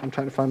become, I'm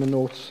trying to find the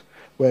notes,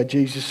 where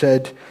Jesus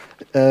said,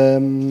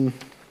 where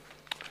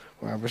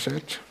was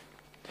it?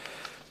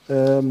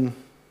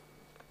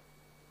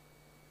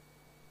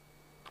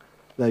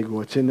 There you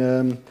go. It's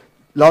in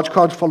large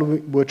crowds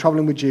were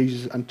travelling with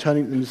Jesus, and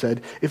turning to them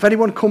said, "If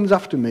anyone comes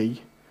after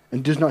me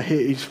and does not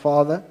hate his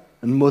father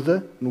and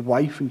mother and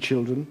wife and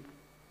children,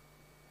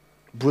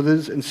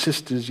 brothers and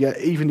sisters,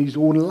 yet even his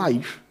own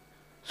life,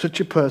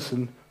 such a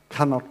person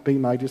cannot be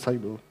my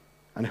disciple.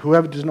 And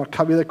whoever does not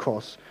carry the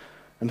cross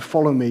and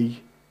follow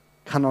me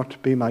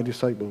cannot be my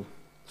disciple."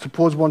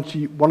 Suppose one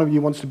of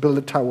you wants to build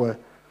a tower.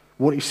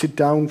 Won't you sit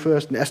down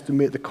first and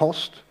estimate the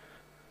cost?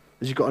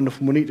 Has he got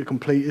enough money to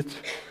complete it?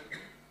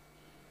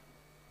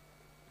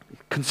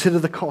 Consider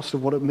the cost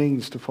of what it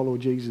means to follow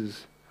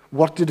Jesus.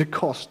 What did it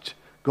cost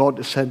God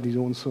to send his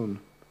own son?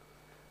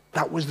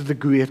 That was the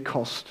great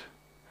cost.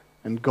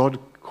 And God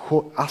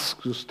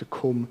asks us to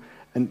come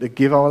and to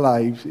give our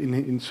lives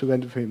in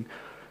surrender to him.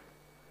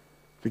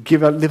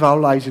 To live our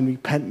lives in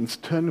repentance,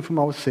 turning from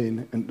our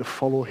sin, and to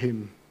follow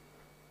him.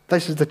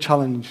 This is the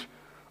challenge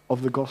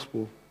of the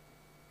gospel.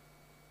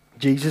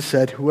 Jesus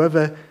said,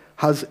 "Whoever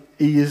has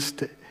ears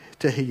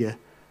to hear,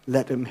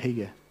 let him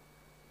hear."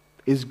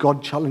 Is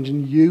God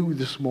challenging you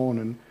this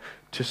morning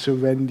to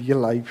surrender your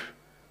life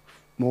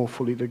more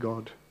fully to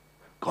God?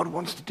 God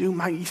wants to do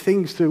mighty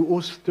things through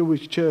us, through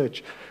his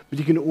church, but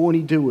he can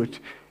only do it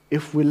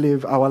if we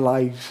live our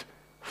lives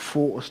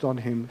focused on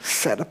him,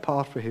 set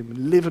apart for him,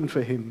 living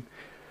for him,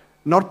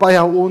 not by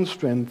our own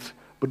strength,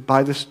 but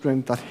by the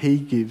strength that he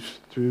gives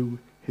through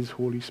his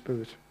Holy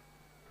Spirit.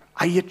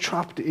 Are you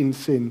trapped in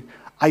sin?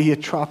 Are you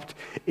trapped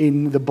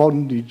in the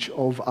bondage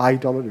of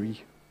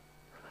idolatry?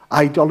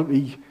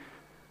 Idolatry,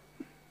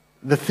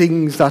 the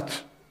things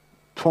that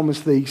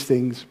promise these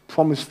things,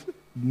 promise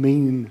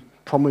meaning,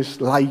 promise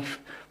life,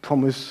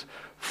 promise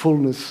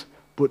fullness,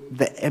 but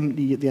they're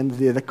empty at the end of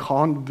the day. They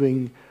can't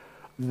bring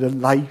the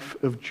life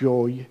of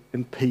joy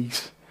and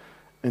peace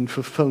and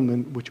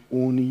fulfillment which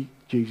only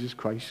Jesus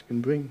Christ can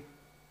bring.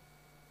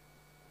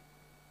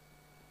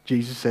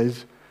 Jesus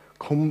says,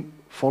 "Come,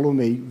 follow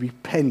me,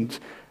 repent,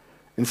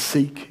 and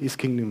seek his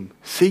kingdom."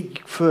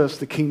 Seek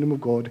first the kingdom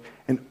of God,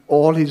 and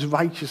all his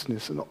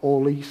righteousness and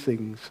all these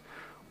things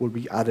will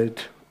be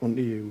added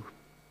unto you.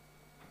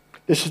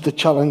 This is the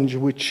challenge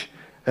which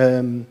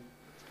I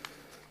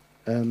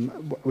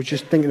was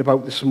just thinking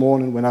about this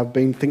morning when I've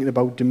been thinking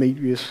about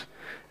Demetrius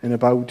and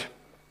about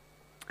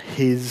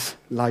his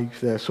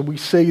life there. So we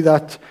see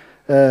that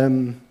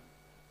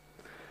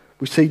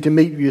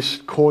Demetrius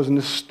causing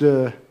a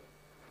stir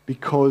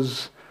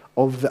because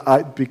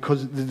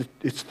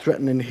it's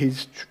threatening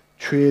his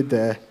trade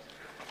there.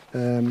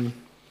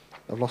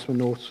 I've lost my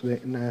notes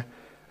in there.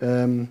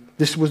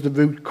 This was the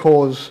root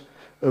cause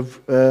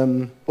of,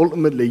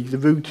 ultimately, the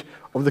root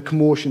of the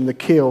commotion, the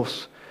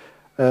chaos,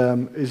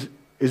 is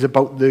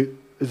about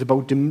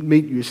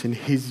Demetrius and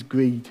his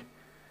greed.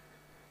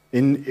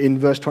 In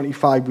verse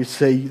 25, we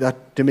see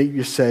that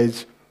Demetrius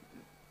says,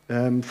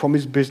 from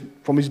his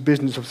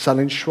business of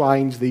selling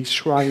shrines, these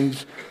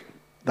shrines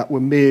that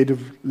were made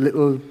of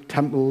little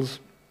temples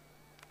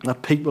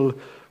that people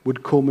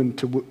would come and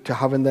to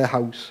have in their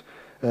house.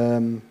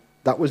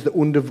 That was the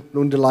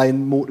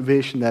underlying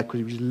motivation there, because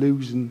he was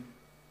losing.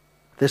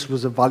 This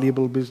was a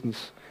valuable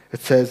business. It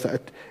says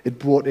that it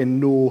brought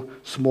in no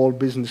small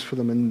business for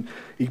them, and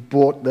he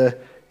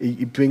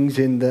brings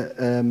in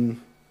the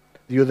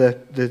other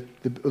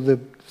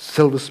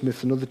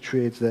silversmiths and other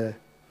trades there.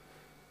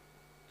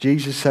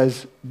 Jesus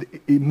says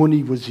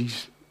money was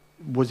his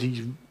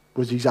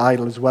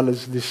idol, as well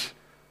as this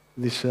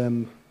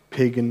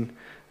pagan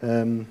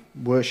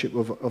worship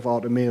of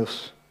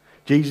Artemis.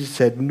 Jesus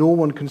said, "No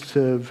one can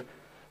serve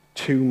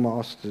two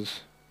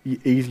masters.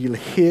 Either you'll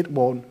hate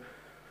one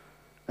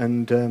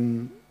and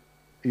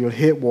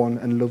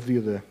love the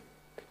other.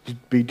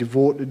 You'd be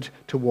devoted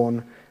to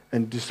one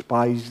and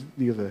despise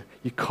the other.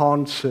 You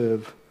can't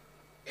serve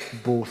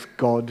both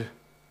God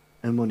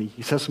and money."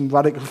 He says some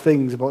radical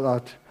things about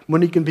that.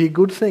 Money can be a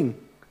good thing.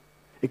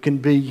 It can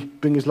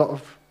bring us a lot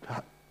of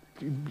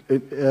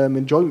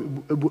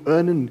enjoyment,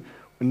 earning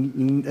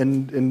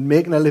and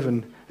making a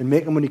living, and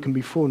making money can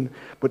be fun.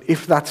 But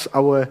if that's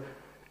all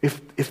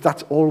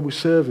we're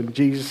serving,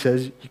 Jesus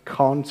says you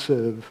can't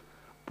serve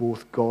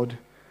both God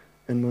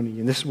and money.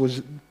 And this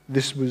was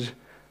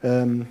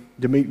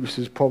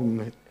Demetrius's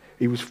problem.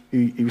 He was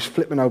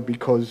flipping out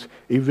because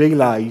he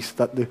realised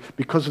that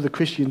because of the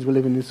Christians were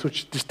living in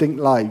such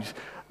distinct lives,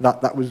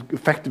 that was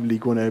effectively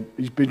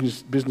his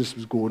business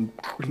was going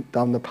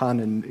down the pan,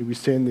 and he was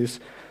saying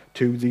this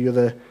to the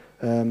other.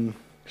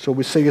 So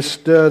we see a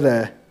stir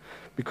there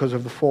because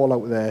of the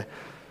fallout there.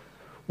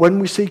 When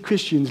we see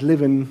Christians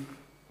living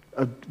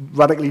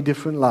radically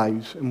different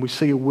lives, and we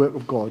see a work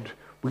of God,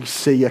 we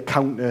see a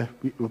counter,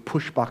 we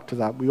push back to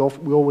that. We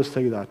always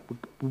say that.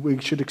 We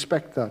should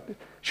expect that.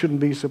 Shouldn't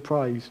be a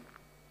surprise.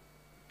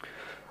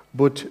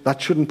 But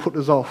that shouldn't put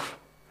us off,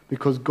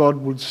 because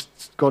God's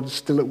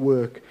still at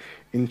work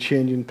in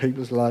changing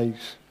people's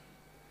lives.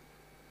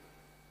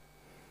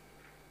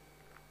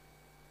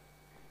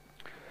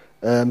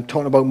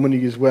 Talking about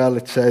money as well,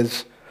 it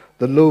says,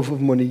 the love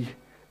of money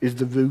is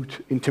the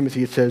root. In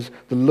Timothy it says,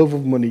 the love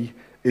of money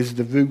is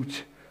the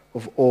root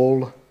of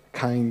all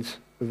kinds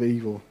of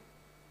evil.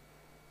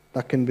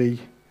 That can be,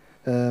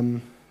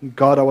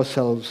 guard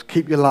ourselves,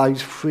 keep your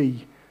lives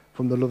free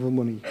from the love of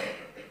money.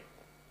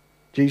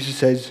 Jesus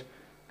says,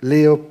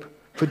 lay up,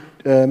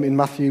 in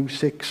Matthew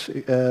 6,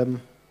 again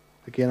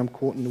I'm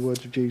quoting the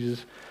words of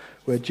Jesus,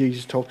 where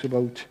Jesus talks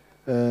about,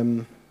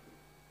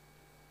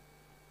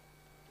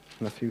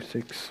 Matthew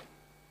 6,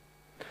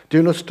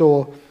 do not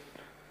store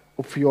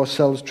up for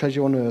yourselves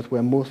treasure on earth,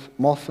 where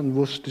moth and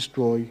rust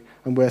destroy,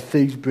 and where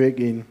thieves break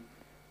in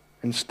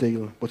and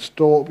steal. But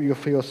store up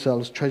for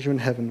yourselves treasure in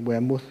heaven, where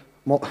moth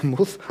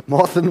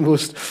and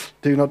rust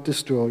do not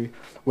destroy,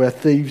 where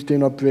thieves do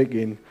not break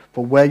in.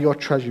 For where your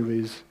treasure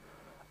is,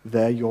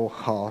 there your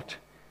heart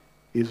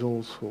is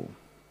also.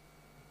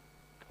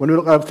 When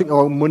we think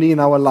about money in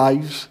our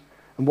lives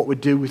and what we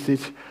do with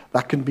it,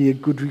 that can be a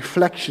good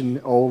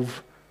reflection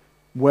of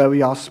where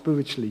we are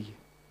spiritually.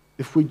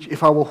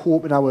 If our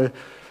hope in our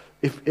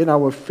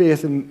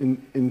faith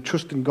in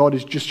trust in God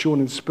is just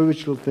shown in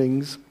spiritual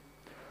things,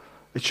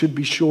 it should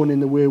be shown in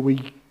the way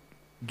we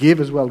give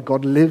as well.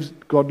 God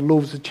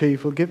loves a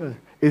cheerful giver.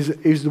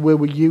 Is the way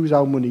we use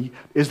our money,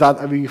 is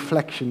that a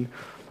reflection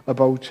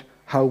about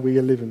how we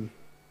are living?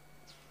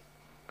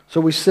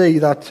 So we see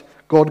that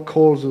God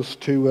calls us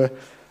to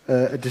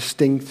a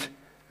distinct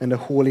and a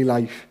holy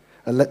life,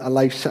 a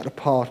life set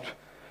apart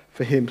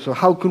for Him. So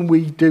how can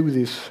we do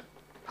this?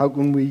 How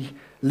can we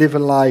live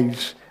our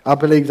lives? I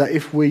believe that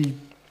if we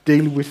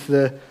deal with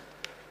the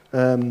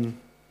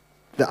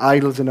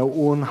idols in our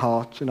own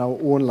hearts, in our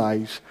own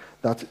lives,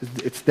 that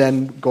it's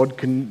then God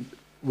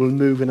will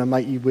move in a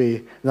mighty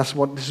way.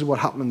 And this is what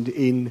happened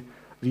in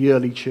the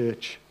early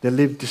church. They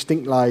lived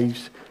distinct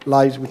lives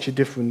which are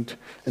different.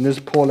 And as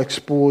Paul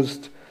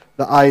exposed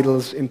the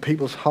idols in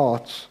people's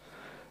hearts,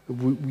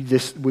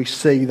 we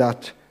see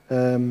that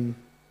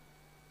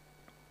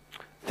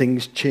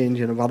things change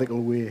in a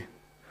radical way.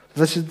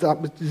 This is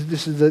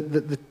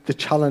the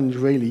challenge,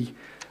 really.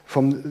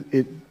 From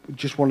it,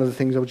 just one of the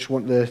things I just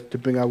want to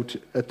bring out.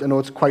 I know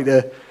it's quite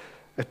a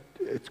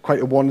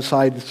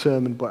one-sided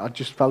sermon, but I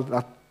just felt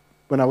that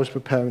when I was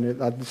preparing it,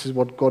 that this is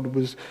what God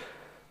was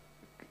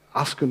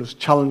asking us,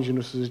 challenging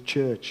us as a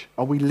church.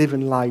 Are we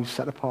living lives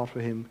set apart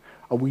for Him?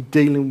 Are we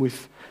dealing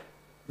with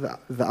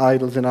the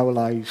idols in our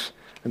lives?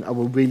 And are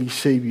we really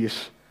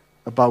serious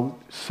about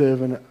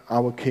serving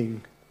our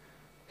King,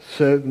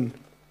 serving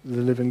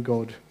the living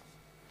God?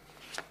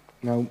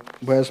 Now,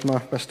 where's the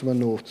rest of my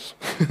notes?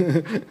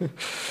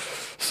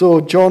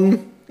 So,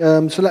 John,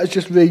 so let's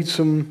just read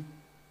some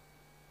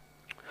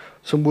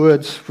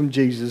words from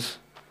Jesus.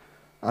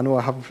 I know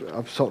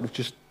I've sort of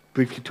just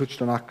briefly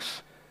touched on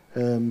Acts,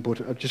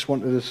 but I just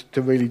wanted us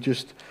to really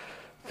just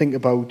think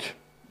about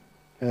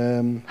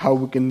how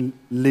we can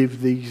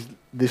live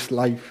this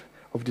life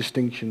of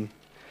distinction.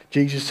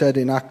 Jesus said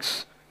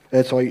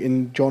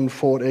in John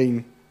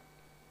 14,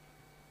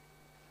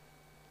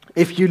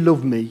 if you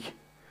love me,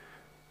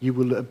 you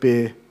will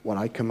obey what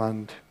I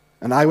command.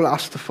 And I will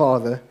ask the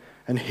Father,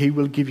 and He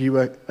will give you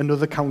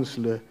another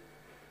counselor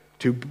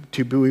to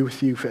be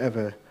with you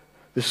forever,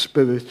 the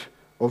Spirit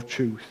of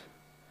truth.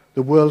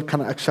 The world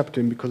cannot accept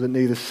Him because it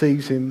neither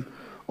sees Him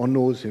or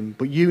knows Him.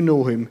 But you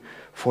know Him,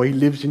 for He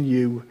lives in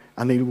you,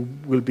 and He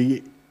will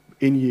be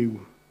in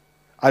you.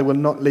 I will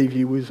not leave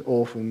you as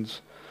orphans.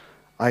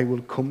 I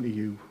will come to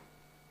you.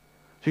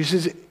 So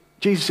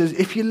Jesus says,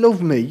 if you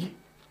love me,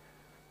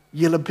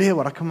 you'll obey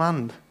what I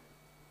command.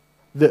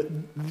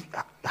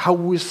 How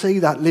we see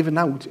that living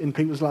out in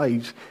people's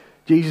lives.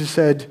 Jesus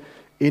said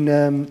in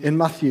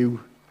Matthew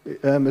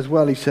as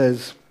well, He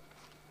says,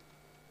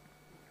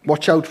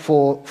 watch out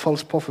for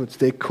false prophets.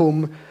 They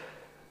come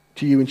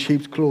to you in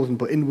sheep's clothing,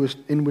 but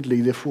inwardly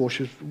they're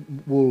ferocious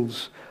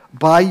wolves.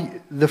 By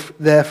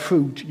their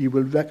fruit you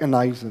will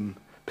recognize them.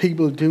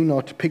 People do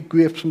not pick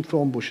grapes from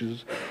thorn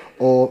bushes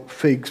or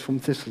figs from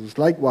thistles.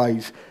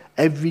 Likewise,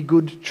 every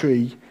good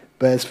tree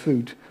bears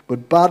fruit,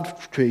 but bad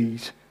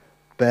trees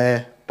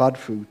bear bad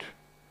fruit.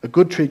 A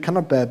good tree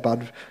cannot bear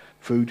bad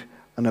fruit,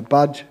 and a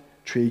bad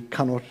tree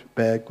cannot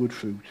bear good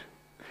fruit.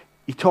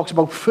 He talks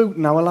about fruit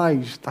in our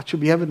lives. That should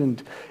be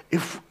evident.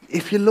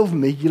 If you love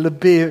me, you'll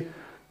obey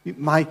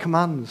my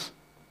commands.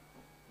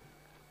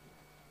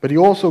 But he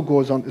also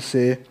goes on to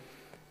say,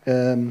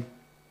 and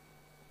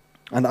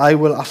I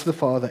will ask the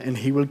Father, and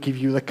He will give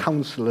you the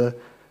counselor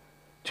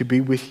to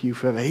be with you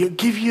forever. He'll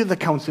give you the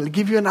counselor. He'll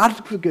give you an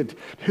advocate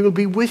who will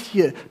be with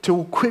you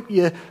to equip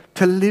you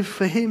to live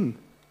for Him.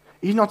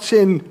 He's not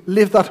saying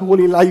live that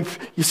holy life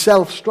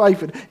yourself,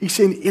 strive it. He's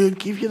saying He'll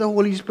give you the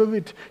Holy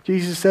Spirit.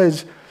 Jesus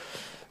says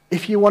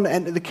If you want to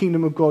enter the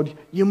kingdom of God,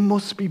 you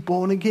must be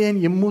born again.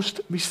 You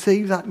must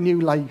receive that new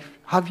life.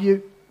 Have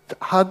you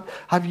come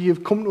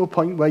to a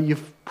point where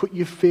you've put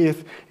your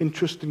faith in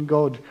trust in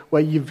God,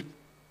 where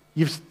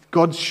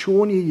God's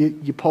shown you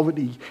your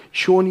poverty,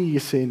 shown you your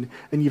sin,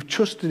 and you've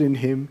trusted in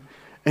him,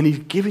 and he's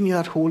given you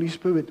that Holy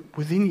Spirit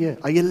within you?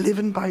 Are you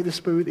living by the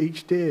Spirit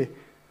each day?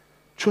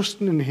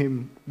 Trusting in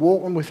him,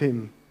 walking with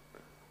him,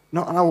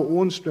 not on our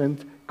own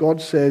strength.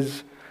 God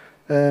says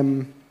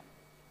you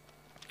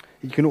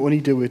can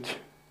only do it.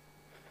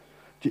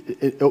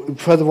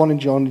 Further on in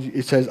John,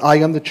 it says, I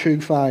am the true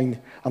vine,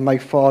 and my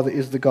Father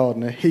is the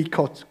gardener. He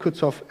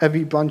cuts off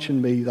every branch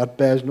in me that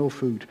bears no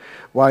fruit,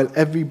 while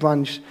every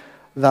branch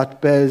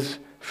that bears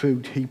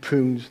fruit he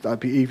prunes, that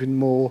be even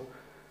more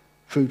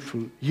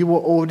fruitful. You are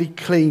already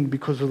clean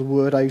because of the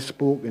word I have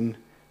spoken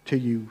to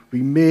you.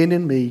 Remain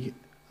in me,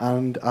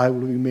 and I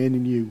will remain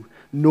in you.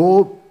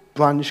 No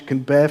branch can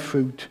bear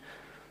fruit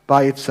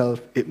by itself.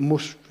 It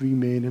must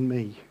remain in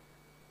me.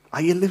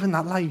 Are you living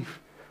that life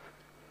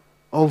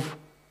of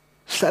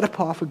set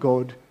apart for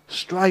God,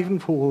 striving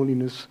for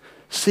holiness,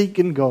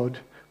 seeking God?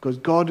 Because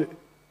God,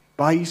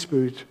 by his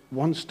Spirit,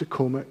 wants to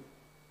come,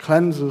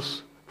 cleanse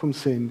us from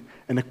sin,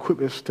 and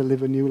equip us to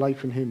live a new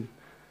life in him.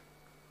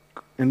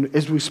 And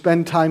as we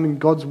spend time in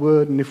God's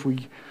word, and if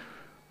we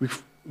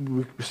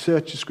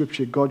research the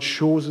scripture, God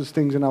shows us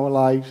things in our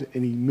lives,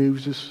 and he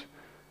moves us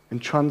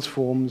and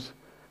transforms,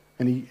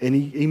 and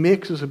he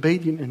makes us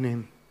obedient in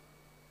him.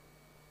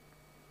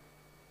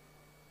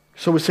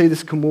 So we see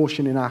this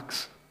commotion in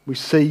Acts. We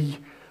see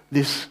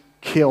this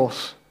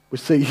chaos. We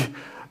see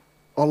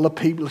all the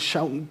people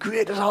shouting,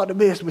 great is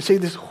Artemis. We see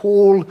this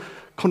whole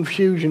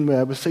confusion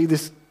where we see the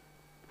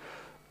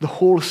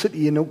whole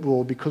city in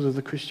uproar because of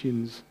the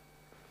Christians.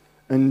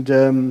 And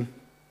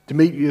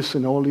Demetrius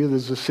and all the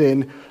others are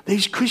saying,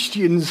 these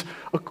Christians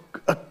are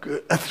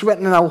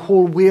threatening our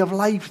whole way of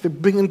life. They're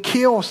bringing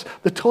chaos.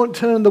 They're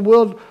turning the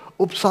world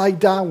upside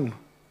down.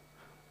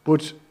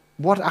 But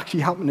what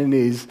actually happening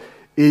is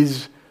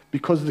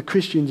because the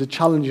Christians are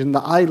challenging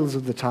the idols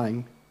of the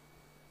time,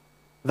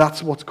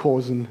 that's what's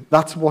causing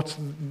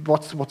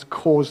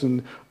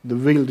the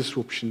real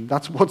disruption.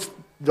 That's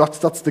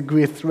the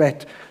great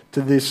threat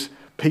to this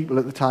people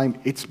at the time.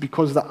 It's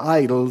because the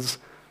idols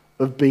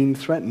have been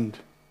threatened.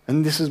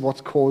 And this is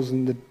what's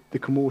causing the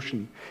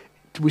commotion.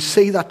 We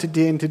see that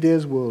today in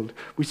today's world.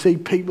 We see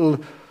people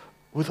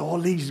with all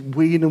these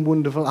weird and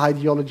wonderful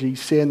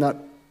ideologies saying that,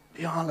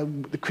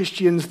 the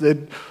Christians, they're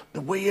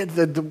weird,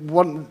 they're the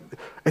one.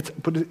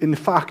 But in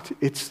fact,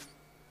 it's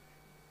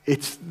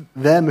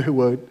them who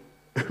were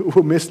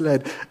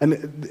misled. And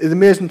the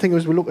amazing thing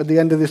is, we look at the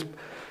end of this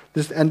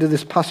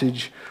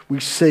passage, we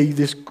see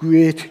this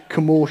great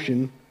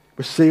commotion.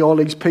 We see all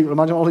these people.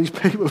 Imagine all these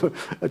people.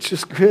 It's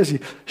just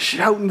crazy,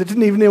 shouting. They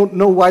didn't even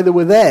know why they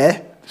were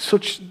there.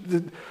 Such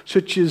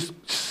as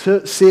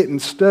Satan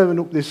stirring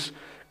up this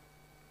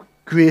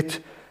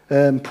great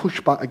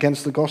pushback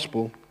against the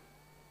gospel.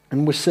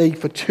 And we see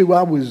for 2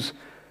 hours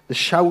the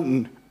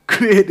shouting,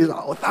 great is,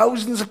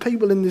 thousands of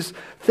people in this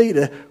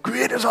theatre,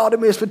 great is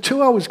Artemis for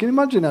 2 hours. Can you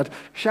imagine that?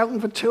 Shouting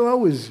for 2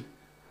 hours.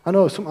 I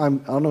know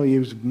he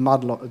was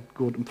mad lot of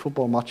go to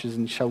football matches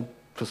and shout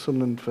for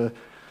Sunderland for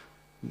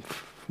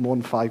more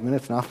than 5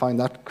 minutes, and I find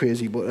that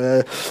crazy.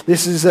 But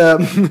this is 2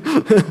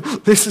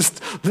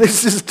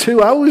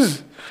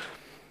 hours.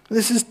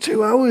 This is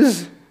 2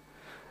 hours.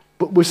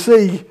 But we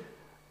see,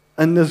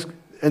 and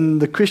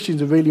the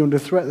Christians are really under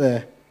threat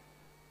there.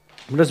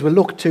 But as we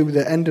look to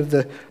the end of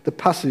the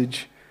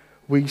passage,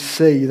 we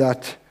see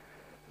that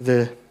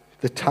the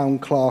town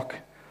clerk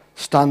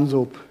stands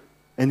up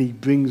and he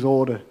brings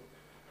order.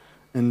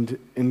 And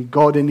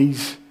God,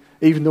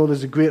 even though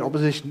there's a great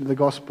opposition to the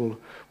gospel,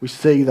 we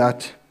see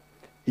that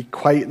he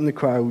quietens the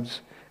crowds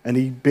and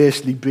he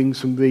basically brings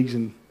some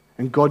reason.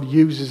 And God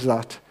uses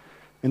that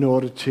in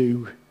order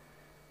to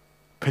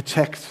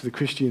protect the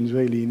Christians,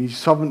 really, in his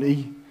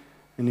sovereignty,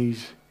 and he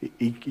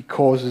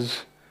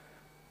causes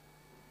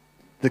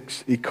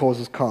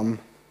calm.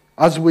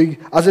 This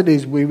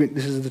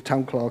is the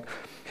town clerk.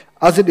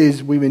 As it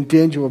is, we're in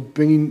danger of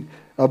being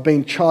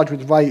charged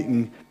with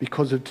rioting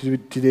because of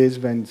today's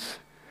events.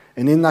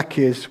 And in that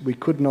case, we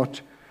could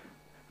not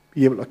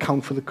be able to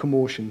account for the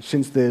commotion,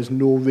 since there's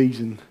no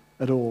reason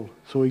at all.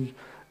 So he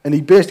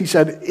basically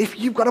said, if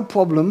you've got a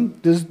problem,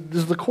 there's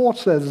the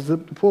courts there, there's the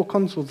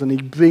proconsuls, and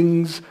he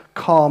brings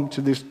calm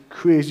to this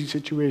crazy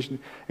situation.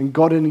 And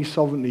God in his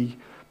sovereignty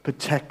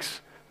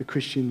protects the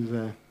Christians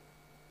there.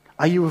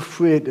 Are you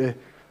afraid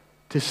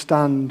to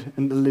stand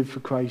and to live for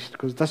Christ?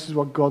 Because this is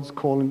what God's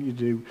calling you to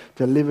do,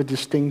 to live a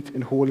distinct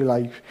and holy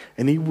life.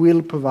 And he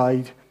will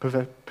provide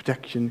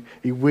protection.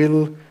 He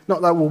will,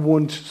 not that we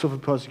won't suffer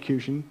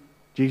persecution.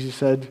 Jesus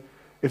said,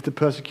 if they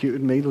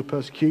persecuted me, they'll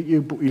persecute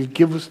you. But he'll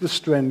give us the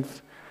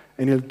strength,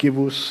 and he'll give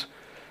us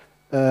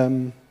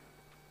the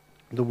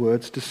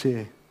words to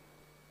say.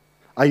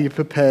 Are you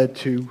prepared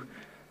to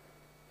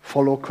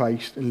follow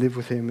Christ and live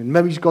with him? And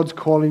maybe God's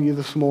calling you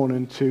this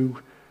morning to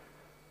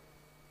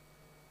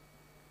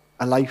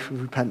a life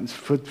of repentance,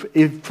 for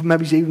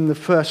maybe it's even the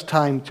first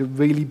time to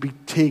really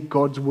take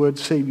God's word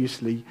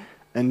seriously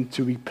and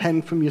to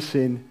repent from your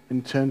sin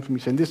and turn from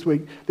your sin. This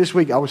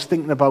week I was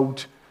thinking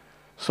about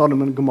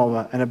Sodom and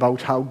Gomorrah and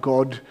about how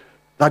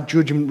that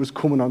judgment was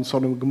coming on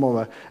Sodom and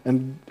Gomorrah,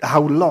 and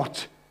how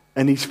Lot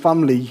and his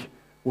family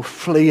were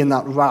fleeing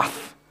that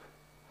wrath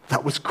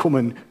that was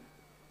coming.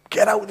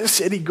 Get out of the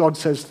city, God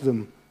says to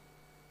them.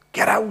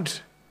 Get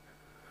out.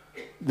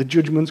 The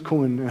judgment's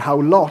coming. And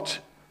how Lot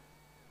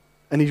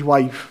and his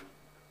wife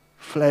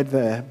fled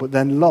there. But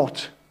then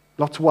Lot's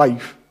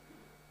wife,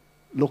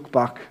 looked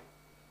back.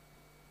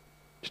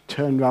 She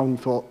turned around and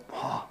thought,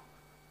 oh.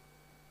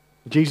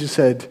 Jesus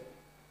said,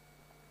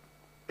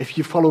 if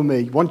you follow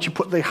me, once you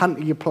put the hand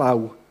to your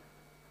plough,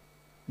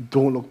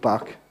 don't look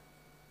back.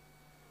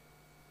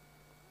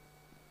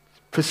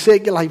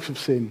 Forsake your life of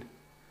sin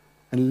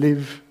and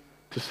live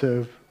to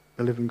serve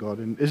the living God.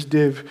 And as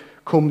Dave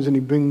comes and he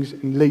brings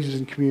and leads us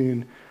in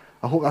communion,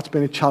 I hope that's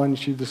been a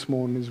challenge to you this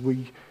morning as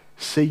we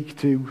seek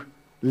to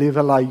live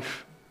a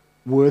life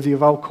worthy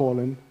of our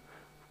calling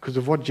because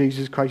of what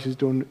Jesus Christ has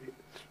done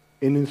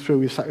in and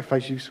through his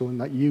sacrifice of his Son,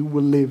 that you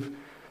will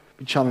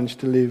be challenged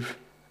to live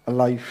a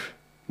life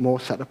more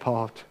set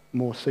apart,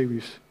 more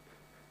serious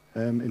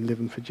in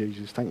living for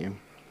Jesus. Thank you.